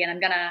hungry and I'm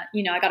going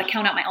to, I got to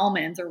count out my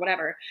almonds or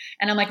whatever.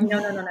 And I'm like, no.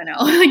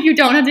 Like you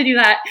don't have to do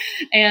that.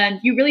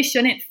 And you really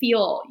shouldn't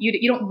feel,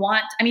 you don't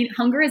want,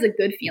 hunger is a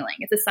good feeling.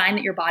 It's a sign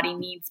that your body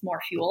needs more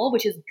fuel,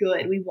 which is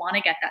good. We want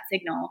to get that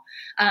signal.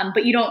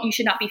 But you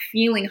should not be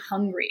feeling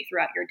hungry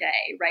throughout your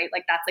day, right?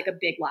 Like that's like a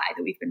big lie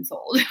that we've been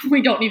sold.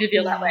 We don't need to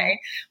feel that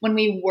way when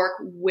we work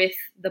with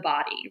the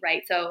body,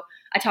 right? So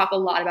I talk a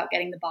lot about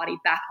getting the body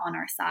back on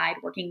our side,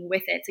 working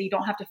with it, so you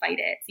don't have to fight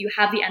it. So you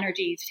have the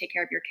energy to take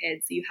care of your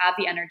kids. So you have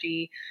the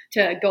energy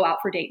to go out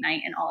for date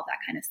night and all of that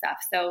kind of stuff.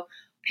 So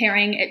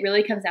pairing, it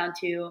really comes down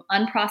to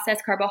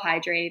unprocessed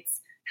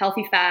carbohydrates,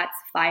 healthy fats,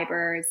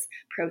 fibers,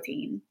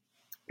 protein.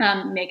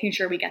 Making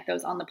sure we get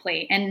those on the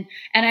plate. And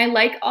I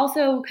like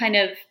also kind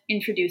of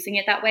introducing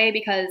it that way,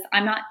 because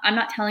I'm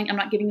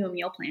not giving you a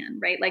meal plan,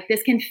 right? Like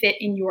this can fit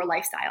in your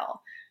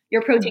lifestyle.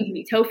 Your protein can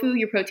be tofu,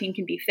 your protein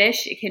can be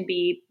fish, it can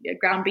be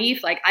ground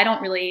beef. Like I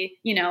don't really,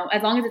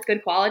 as long as it's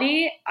good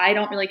quality, I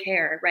don't really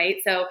care, right?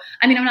 So,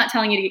 I'm not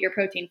telling you to get your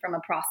protein from a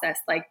processed,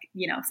 like,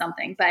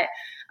 something, but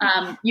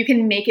you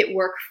can make it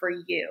work for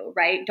you,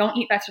 right? Don't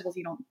eat vegetables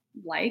you don't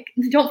like.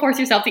 Don't force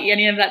yourself to eat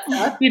any of that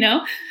stuff,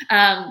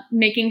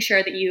 making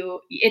sure that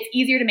it's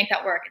easier to make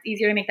that work. It's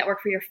easier to make that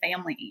work for your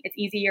family. It's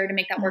easier to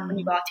make that work when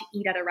you go out to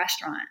eat at a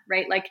restaurant,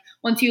 right? Like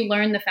once you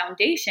learn the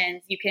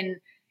foundations,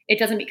 it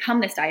doesn't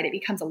become this diet. It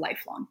becomes a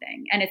lifelong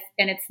thing. And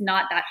it's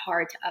not that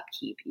hard to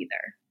upkeep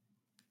either.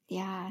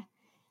 Yeah.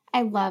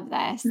 I love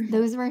this.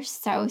 Those were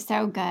so,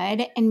 so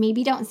good, and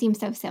maybe don't seem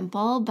so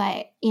simple,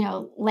 but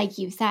like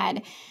you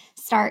said,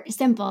 start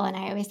simple. And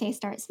I always say,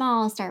 start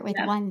small, start with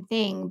one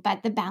thing,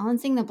 but the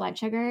balancing the blood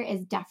sugar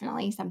is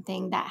definitely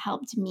something that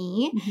helped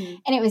me. Mm-hmm.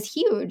 And it was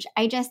huge.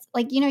 I just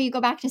you go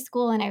back to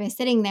school, and I was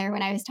sitting there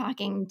when I was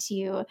talking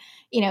to,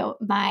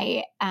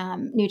 my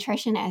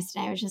nutritionist,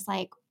 and I was just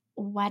like,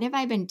 what have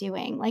I been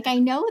doing? Like, I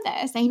know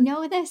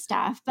this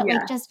stuff, but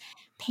like just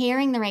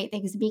pairing the right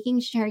things, making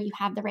sure you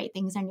have the right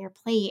things on your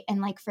plate.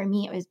 And like, for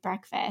me, it was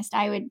breakfast.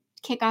 I would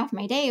kick off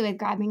my day with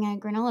grabbing a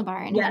granola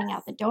bar and Yes. heading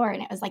out the door.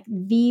 And it was like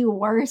the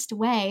worst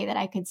way that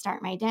I could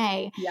start my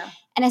day. Yeah.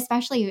 And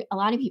especially a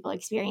lot of people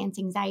experience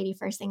anxiety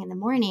first thing in the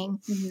morning.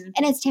 Mm-hmm.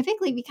 And it's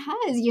typically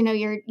because, you know,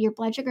 your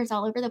blood sugar's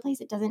all over the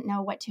place. It doesn't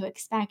know what to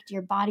expect.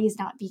 Your body's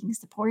not being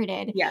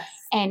supported. Yes.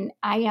 And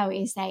I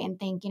always say and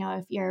think, you know,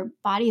 if your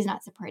body's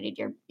not supported,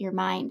 your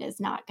mind is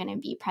not going to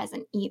be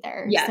present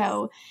either. Yes.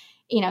 So,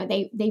 you know,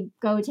 they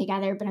go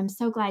together. But I'm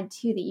so glad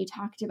too that you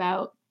talked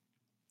about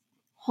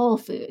whole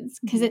foods,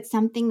 because it's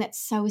something that's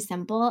so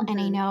simple.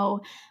 And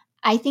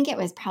I think it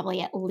was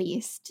probably at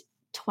least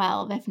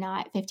 12, if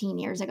not 15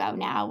 years ago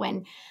now,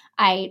 when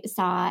I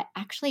saw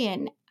actually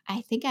an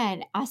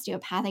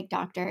osteopathic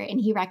doctor,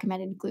 and he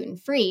recommended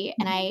gluten-free.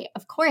 And I,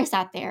 of course,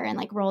 sat there and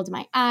like rolled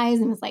my eyes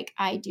and was like,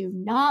 I do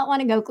not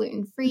want to go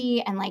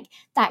gluten-free. And like,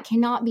 that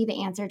cannot be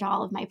the answer to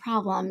all of my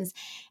problems.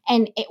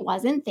 And it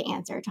wasn't the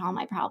answer to all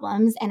my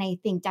problems. And I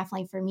think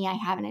definitely for me, I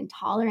have an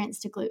intolerance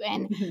to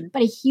gluten,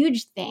 but a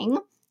huge thing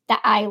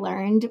that I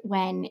learned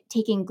when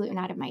taking gluten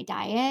out of my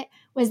diet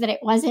was that it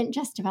wasn't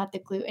just about the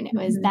gluten. It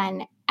was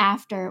then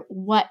after,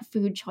 what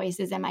food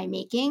choices am I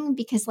making?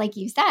 Because like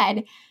you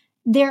said,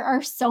 there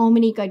are so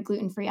many good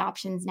gluten-free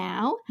options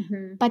now,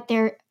 but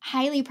they're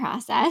highly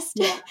processed.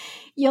 Yeah.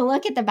 You'll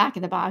look at the back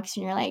of the box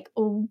and you're like,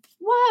 oh,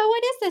 whoa,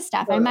 what is this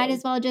stuff? Totally. I might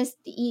as well just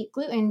eat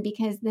gluten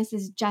because this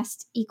is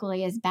just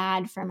equally as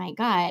bad for my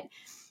gut.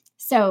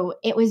 So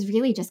it was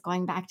really just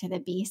going back to the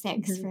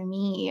basics for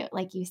me,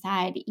 like you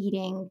said,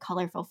 eating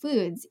colorful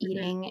foods,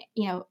 eating,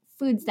 you know,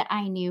 foods that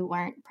I knew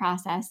weren't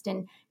processed.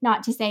 And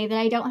not to say that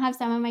I don't have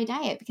some on my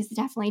diet, because I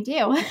definitely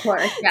do. Of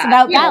course, yeah. It's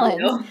about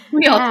balance.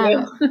 We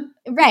all do.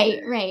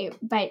 Right.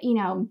 But, you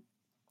know,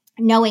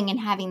 knowing and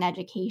having the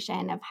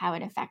education of how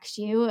it affects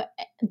you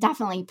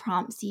definitely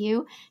prompts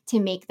you to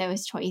make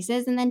those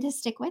choices and then to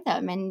stick with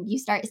them. And you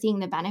start seeing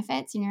the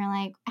benefits and you're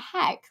like,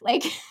 heck,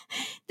 like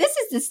this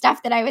is the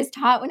stuff that I was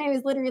taught when I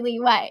was literally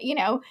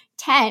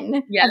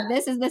 10. Yeah.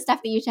 This is the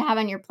stuff that you should have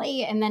on your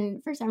plate. And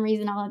then for some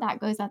reason, all of that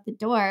goes out the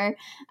door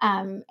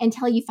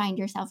until you find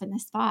yourself in the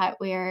spot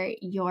where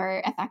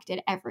you're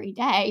affected every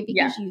day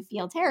because you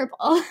feel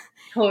terrible.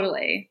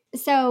 Totally.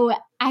 So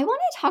I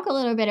want to talk a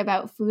little bit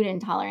about food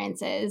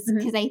intolerances,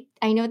 because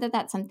I know that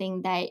that's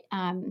something that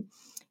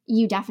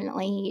you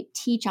definitely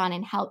teach on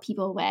and help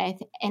people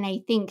with. And I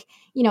think,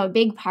 you know, a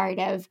big part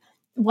of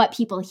what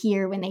people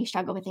hear when they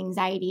struggle with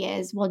anxiety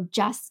is, well,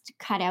 just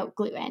cut out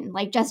gluten.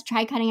 Like, just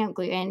try cutting out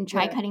gluten,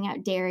 try cutting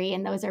out dairy.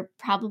 And those are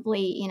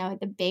probably, you know,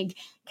 the big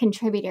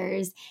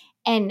contributors.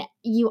 And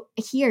you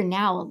hear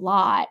now a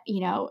lot, you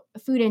know,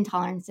 food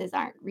intolerances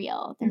aren't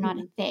real. They're not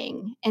a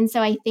thing. And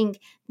so I think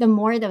the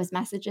more those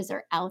messages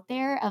are out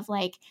there of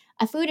like,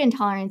 a food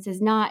intolerance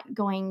is not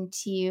going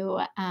to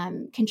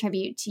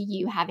contribute to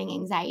you having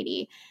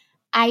anxiety.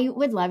 I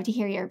would love to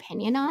hear your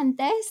opinion on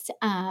this.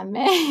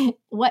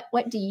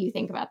 What do you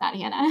think about that,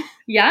 Hannah?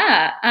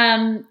 Yeah.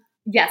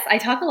 Yes, I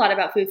talk a lot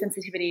about food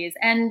sensitivities,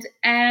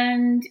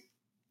 and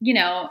you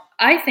know,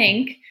 I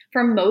think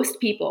for most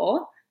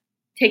people,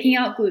 taking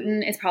out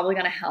gluten is probably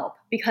going to help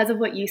because of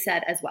what you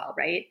said as well,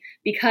 right?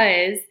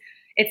 Because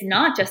it's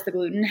not just the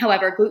gluten.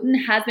 However, gluten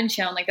has been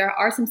shown, like there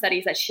are some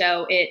studies that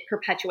show it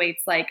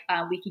perpetuates like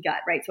leaky gut,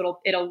 right? So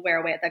it'll wear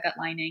away at the gut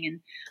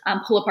lining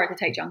and pull apart the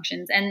tight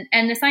junctions. And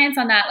the science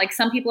on that, like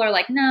some people are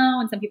like no,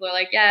 and some people are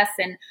like yes.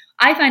 And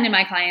I find in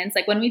my clients,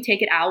 like when we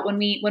take it out, when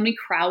we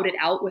crowd it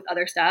out with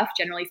other stuff,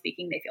 generally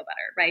speaking, they feel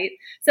better, right?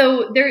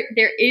 So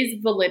there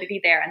is validity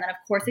there. And then of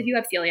course, if you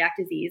have celiac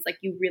disease, like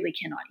you really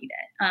cannot eat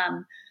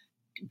it.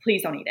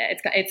 Please don't eat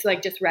it. It's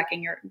like just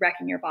wrecking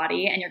your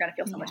body, and you're going to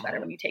feel so much better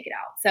when you take it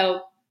out.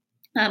 So,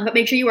 but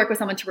make sure you work with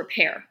someone to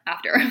repair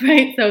after,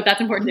 right? So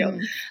that's important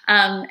too.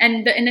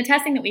 And in the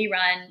testing that we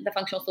run, the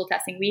functional stool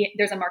testing,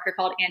 there's a marker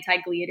called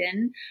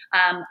anti-gliadin,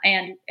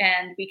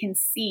 and we can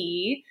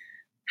see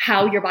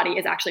how your body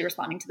is actually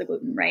responding to the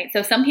gluten, right?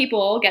 So some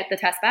people get the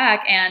test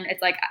back and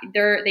it's like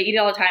they eat it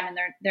all the time and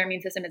their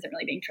immune system isn't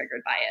really being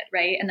triggered by it,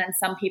 right? And then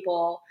some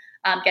people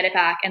get it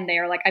back and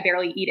they're like, I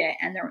barely eat it,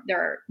 and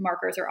their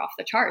markers are off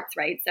the charts,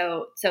 right?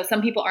 So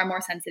some people are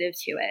more sensitive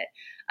to it.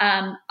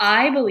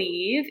 I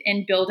believe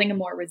in building a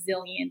more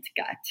resilient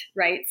gut,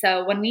 right?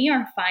 So when we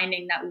are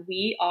finding that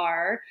we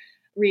are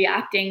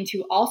reacting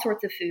to all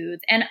sorts of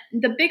foods, and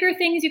the bigger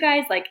things, you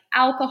guys, like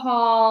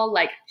alcohol,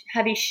 like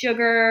heavy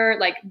sugar,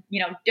 like,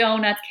 you know,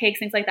 donuts, cakes,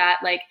 things like that,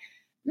 like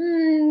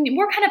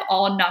we're kind of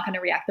all not going to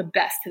react the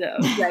best to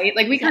those, right?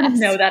 Like we kind of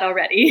know that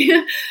already.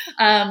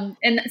 And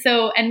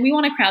we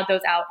want to crowd those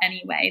out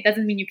anyway. It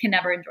doesn't mean you can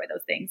never enjoy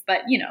those things,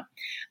 but you know,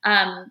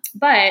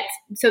 but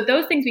so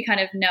those things we kind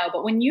of know,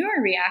 but when you are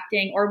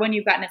reacting, or when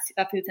you've gotten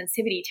a food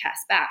sensitivity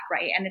test back,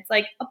 right? And it's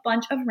like a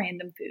bunch of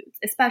random foods,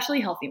 especially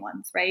healthy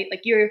ones, right?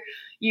 Like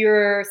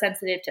you're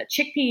sensitive to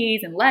chickpeas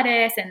and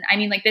lettuce. And I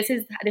mean, like this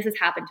has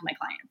happened to my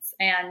clients,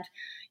 and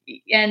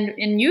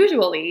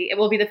usually it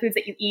will be the foods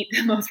that you eat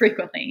the most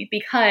frequently,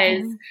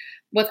 because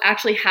what's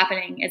actually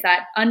happening is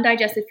that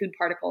undigested food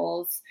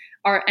particles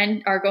are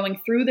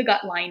going through the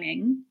gut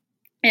lining.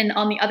 And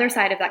on the other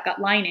side of that gut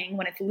lining,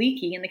 when it's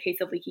leaky, in the case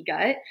of leaky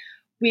gut,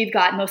 we've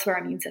got most of our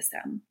immune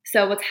system.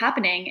 So what's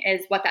happening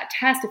is what that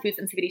test, a food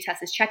sensitivity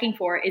test, is checking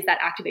for is that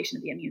activation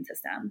of the immune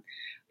system.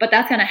 But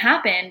that's going to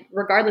happen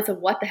regardless of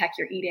what the heck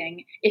you're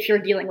eating if you're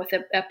dealing with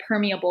a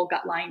permeable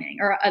gut lining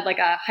or like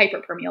a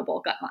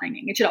hyperpermeable gut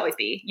lining. It should always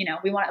be,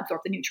 we want to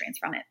absorb the nutrients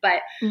from it.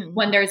 But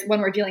when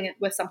we're dealing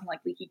with something like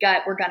leaky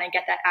gut, we're going to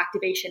get that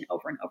activation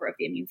over and over of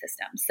the immune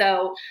system.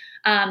 So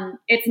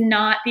it's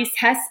not these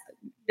tests,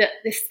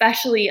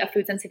 especially a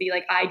food sensitivity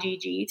like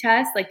IgG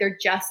test, like they're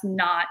just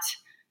not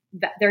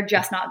valid. They're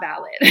just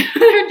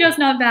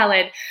not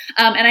valid.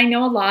 And I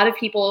know a lot of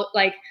people,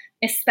 like,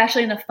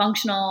 especially in the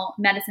functional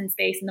medicine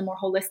space and the more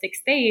holistic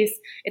space,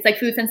 it's like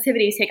food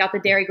sensitivities take out the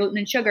dairy, gluten,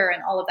 and sugar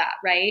and all of that,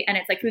 right? And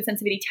it's like food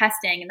sensitivity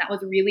testing, and that was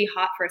really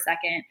hot for a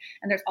second.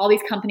 And there's all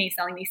these companies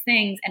selling these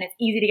things, and it's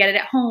easy to get it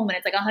at home, and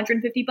it's like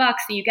 $150,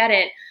 so you get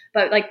it.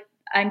 But like,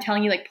 I'm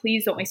telling you, like,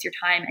 please don't waste your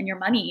time and your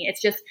money.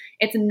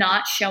 It's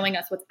not showing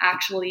us what's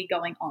actually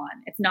going on.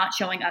 It's not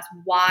showing us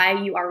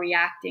why you are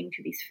reacting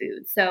to these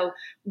foods. So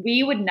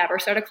we would never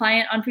start a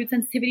client on food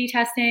sensitivity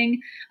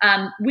testing.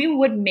 We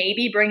would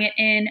maybe bring it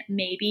in,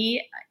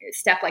 maybe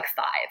step like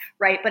 5,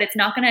 right? But it's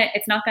not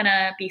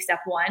gonna be step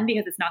 1,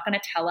 because it's not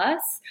gonna tell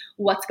us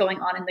what's going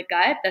on in the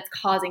gut that's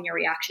causing your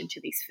reaction to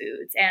these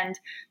foods. And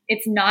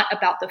it's not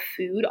about the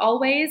food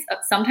always.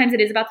 Sometimes it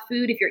is about the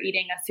food if you're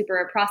eating a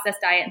super processed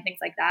diet and things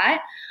like that.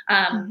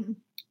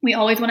 We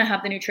always want to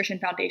have the nutrition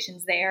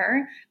foundations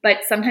there, but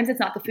sometimes it's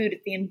not the food,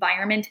 it's the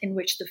environment in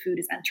which the food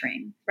is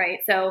entering, right?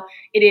 So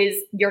it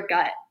is your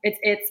gut.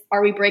 It's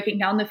are we breaking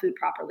down the food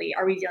properly?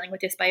 Are we dealing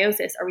with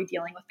dysbiosis? Are we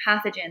dealing with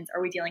pathogens?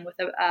 Are we dealing with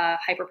a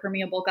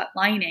hyperpermeable gut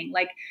lining?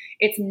 Like,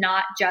 it's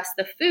not just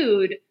the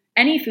food.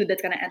 Any food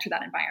that's going to enter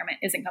that environment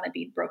isn't going to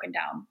be broken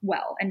down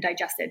well and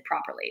digested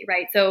properly,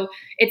 right? So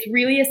it's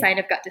really a sign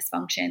of gut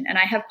dysfunction. And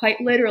I have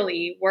quite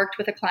literally worked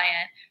with a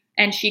client,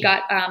 and she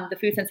got the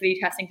food sensitivity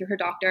testing through her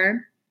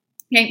doctor,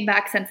 came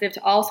back sensitive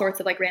to all sorts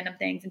of like random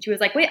things. And she was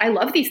like, wait, I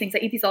love these things. I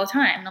eat these all the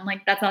time. And I'm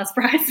like, that's not a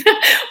surprise.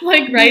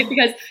 Like, right?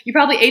 Because you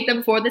probably ate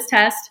them for this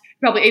test. You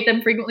probably ate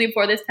them frequently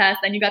before this test.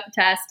 Then you got the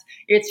test.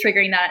 It's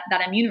triggering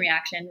that immune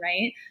reaction,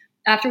 right?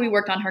 After we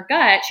worked on her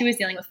gut, she was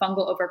dealing with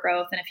fungal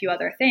overgrowth and a few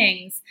other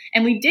things.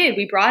 And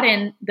we brought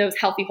in those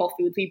healthy whole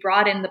foods. We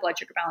brought in the blood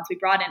sugar balance. We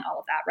brought in all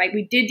of that, right?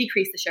 We did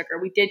decrease the sugar.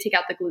 We did take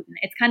out the gluten.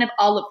 It's kind of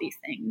all of these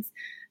things.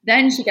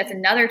 Then she gets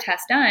another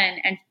test done,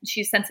 and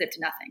she's sensitive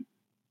to nothing.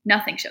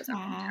 Nothing shows up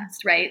in the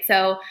test, right?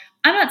 So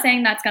I'm not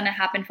saying that's going to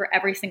happen for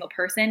every single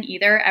person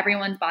either.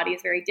 Everyone's body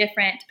is very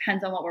different,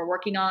 depends on what we're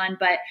working on.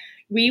 But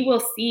we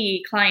will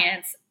see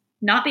clients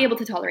not be able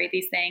to tolerate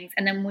these things.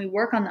 And then when we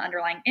work on the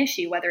underlying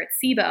issue, whether it's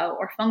SIBO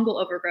or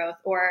fungal overgrowth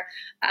or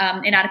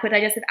inadequate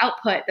digestive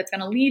output that's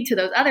going to lead to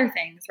those other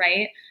things,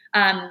 right?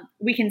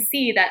 We can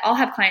see that I'll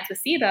have clients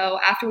with SIBO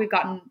after we've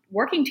gotten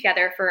working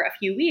together for a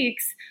few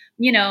weeks.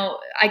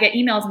 I get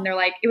emails and they're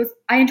like,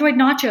 I enjoyed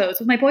nachos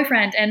with my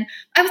boyfriend and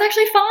I was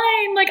actually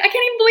fine. Like, I can't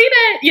even believe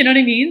it. You know what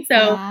I mean? So,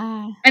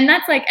 yeah. and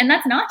that's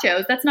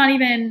nachos. That's not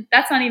even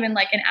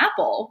like an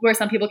apple where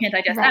some people can't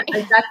digest that.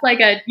 Like, that's like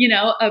a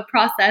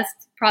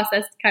processed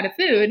kind of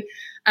food.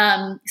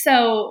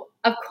 So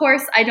of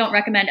course I don't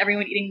recommend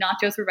everyone eating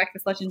nachos for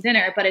breakfast, lunch, and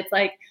dinner, but it's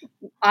like,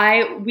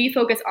 we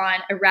focus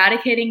on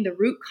eradicating the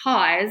root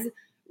cause,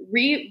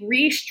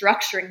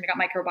 restructuring the gut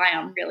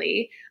microbiome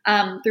really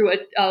through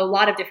a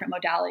lot of different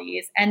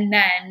modalities, and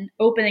then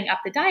opening up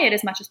the diet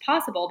as much as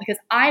possible, because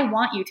I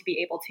want you to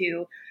be able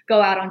to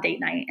go out on date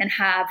night and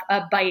have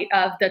a bite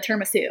of the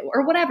tiramisu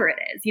or whatever it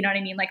is. You know what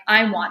I mean? Like,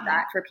 I want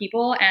that for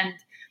people. And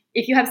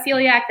if you have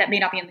celiac, that may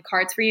not be in the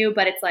cards for you,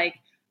 but it's like,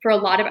 for a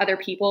lot of other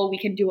people, we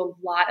can do a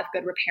lot of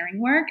good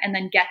repairing work and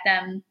then get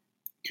them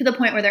to the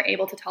point where they're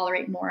able to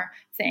tolerate more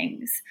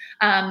things.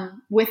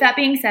 With that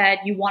being said,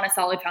 you want a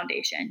solid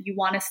foundation. You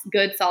want a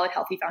good, solid,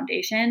 healthy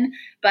foundation,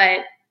 but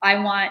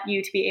I want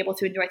you to be able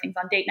to enjoy things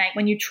on date night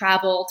when you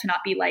travel, to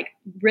not be like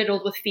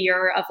riddled with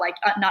fear of like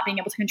not being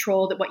able to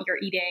control what you're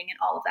eating and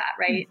all of that,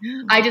 right?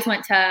 Mm-hmm. I just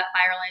went to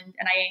Ireland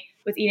and I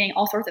was eating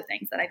all sorts of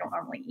things that I don't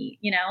normally eat.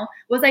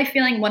 Was I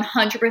feeling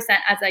 100%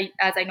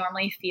 as I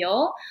normally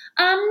feel?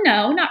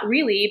 No, not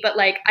really. But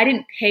like, I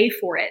didn't pay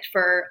for it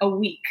for a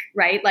week,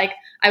 right? Like,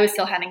 I was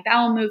still having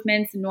bowel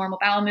movements, normal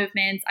bowel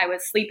movements. I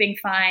was sleeping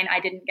fine. I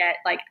didn't get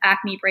like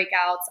acne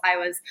breakouts.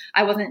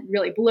 I wasn't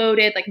really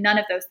bloated. Like, none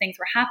of those things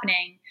were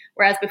happening.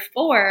 Whereas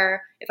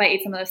before, if I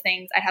ate some of those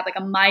things, I'd have like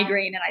a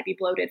migraine and I'd be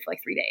bloated for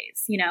like 3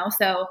 days,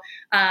 So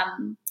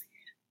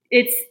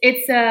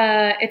it's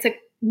a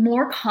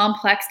more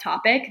complex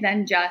topic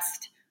than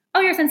just,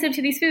 you're sensitive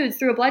to these foods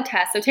through a blood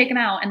test, so take them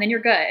out and then you're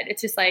good. It's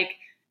just like,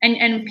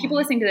 and people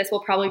listening to this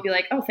will probably be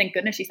like, oh, thank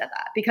goodness she said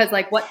that, because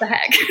like, what the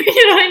heck?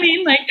 You know what I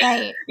mean? Like,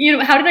 right.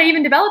 How did I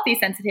even develop these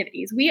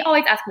sensitivities? We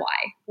always ask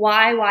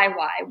why,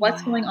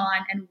 what's going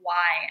on and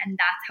why. And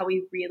that's how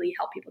we really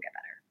help people get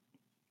better.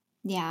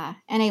 Yeah.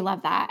 And I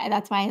love that.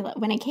 That's why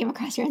when I came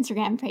across your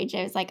Instagram page,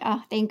 I was like,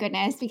 oh, thank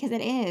goodness, because it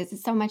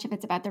is. So much of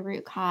it's about the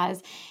root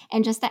cause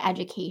and just the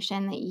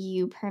education that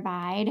you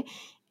provide.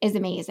 is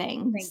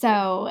amazing. Thank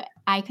so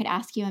I could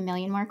ask you a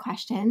million more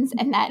questions,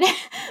 and that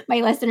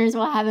my listeners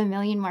will have a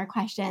million more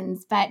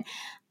questions. But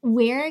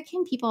where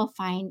can people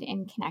find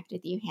and connect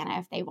with you, Hannah,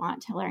 if they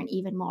want to learn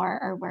even more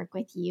or work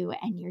with you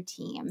and your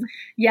team?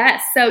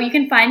 Yes. So you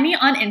can find me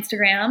on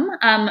Instagram.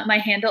 My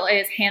handle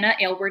is Hannah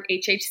Aylward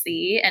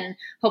HHC, and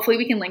hopefully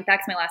we can link that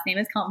because my last name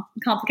is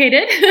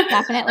complicated.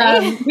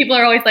 Definitely. People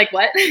are always like,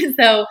 what?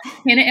 So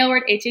Hannah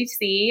Aylward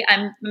HHC.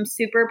 I'm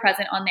super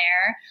present on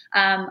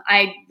there.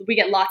 We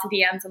get lots of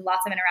DMs and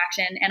lots of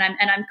interaction, and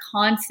I'm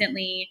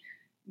constantly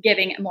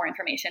giving more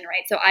information,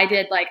 right? So I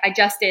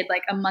just did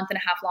like a month and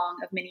a half long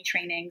of mini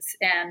trainings,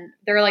 and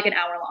they're like an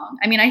hour long.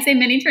 I mean, I say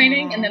mini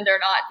training and then they're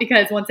not,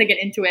 because once I get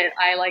into it,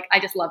 I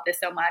just love this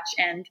so much,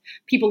 and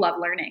people love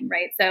learning,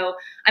 right? So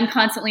I'm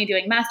constantly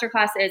doing master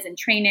classes and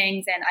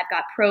trainings, and I've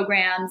got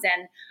programs,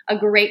 and a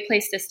great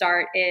place to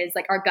start is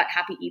like our Gut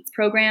Happy Eats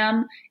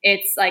program.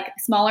 It's like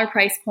smaller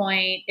price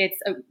point. It's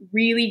a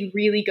really,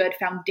 really good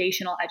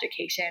foundational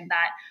education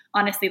that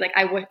honestly, like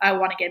I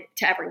want to give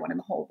to everyone in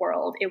the whole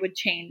world. It would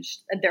change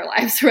their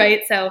lives,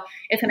 right? So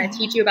it's going to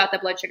teach you about the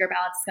blood sugar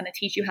balance. It's going to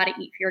teach you how to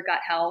eat for your gut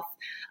health.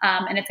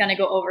 And it's going to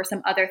go over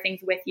some other things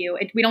with you.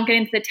 We don't get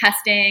into the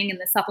testing and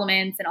the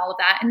supplements and all of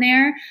that in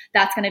there.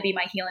 That's going to be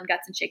my Healing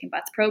Guts and Shaken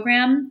Butts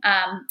program.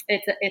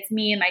 It's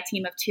me and my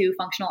team of 2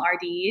 functional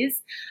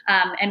RDs.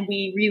 And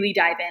we really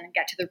dive in and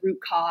get to the root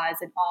cause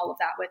and all of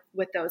that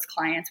with those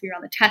clients. We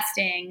run the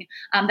testing.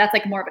 That's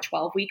like more of a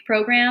 12-week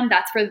program.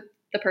 That's for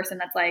the person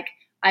that's like,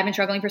 I've been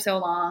struggling for so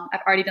long. I've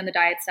already done the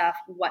diet stuff.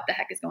 What the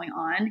heck is going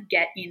on?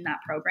 Get in that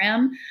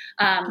program.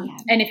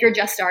 And if you're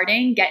just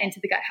starting, get into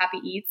the Gut Happy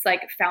Eats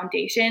like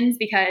foundations,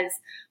 because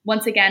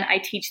once again, I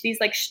teach these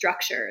like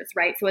structures,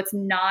 right? So it's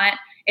not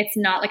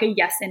like a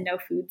yes and no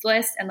foods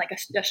list and like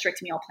a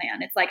strict meal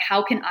plan. It's like,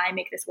 how can I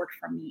make this work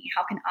for me?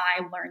 How can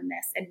I learn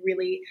this and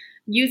really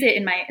use it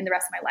in the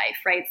rest of my life,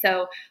 right?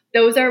 So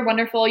those are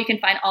wonderful. You can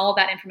find all of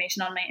that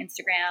information on my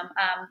Instagram,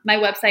 my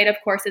website, of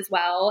course, as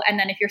well. And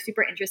then if you're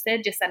super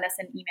interested, just send us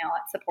an email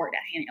at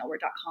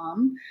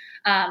support@hannahaylward.com,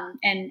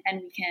 and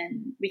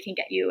we can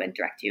get you and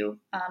direct you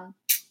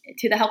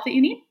to the help that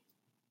you need.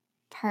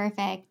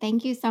 Perfect.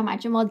 Thank you so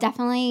much. And we'll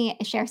definitely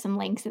share some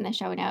links in the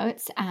show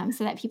notes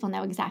so that people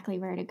know exactly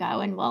where to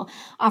go. And we'll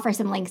offer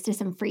some links to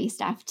some free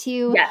stuff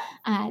too.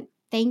 Yes.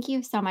 Thank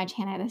you so much,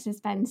 Hannah. This has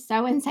been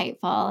so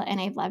insightful, and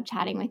I've loved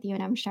chatting with you,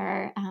 and I'm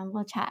sure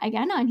we'll chat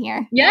again on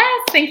here.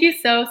 Yes. Thank you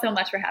so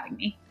much for having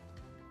me.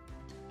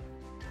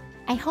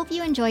 I hope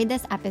you enjoyed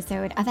this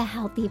episode of A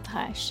Healthy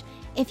Push.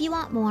 If you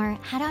want more,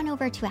 head on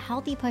over to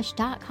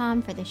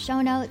ahealthypush.com for the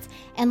show notes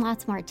and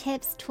lots more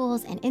tips,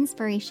 tools, and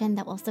inspiration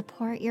that will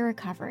support your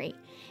recovery.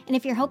 And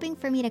if you're hoping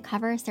for me to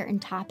cover a certain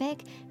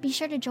topic, be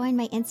sure to join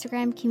my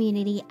Instagram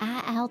community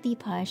at A Healthy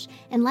Push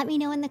and let me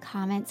know in the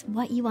comments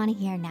what you want to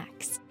hear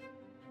next.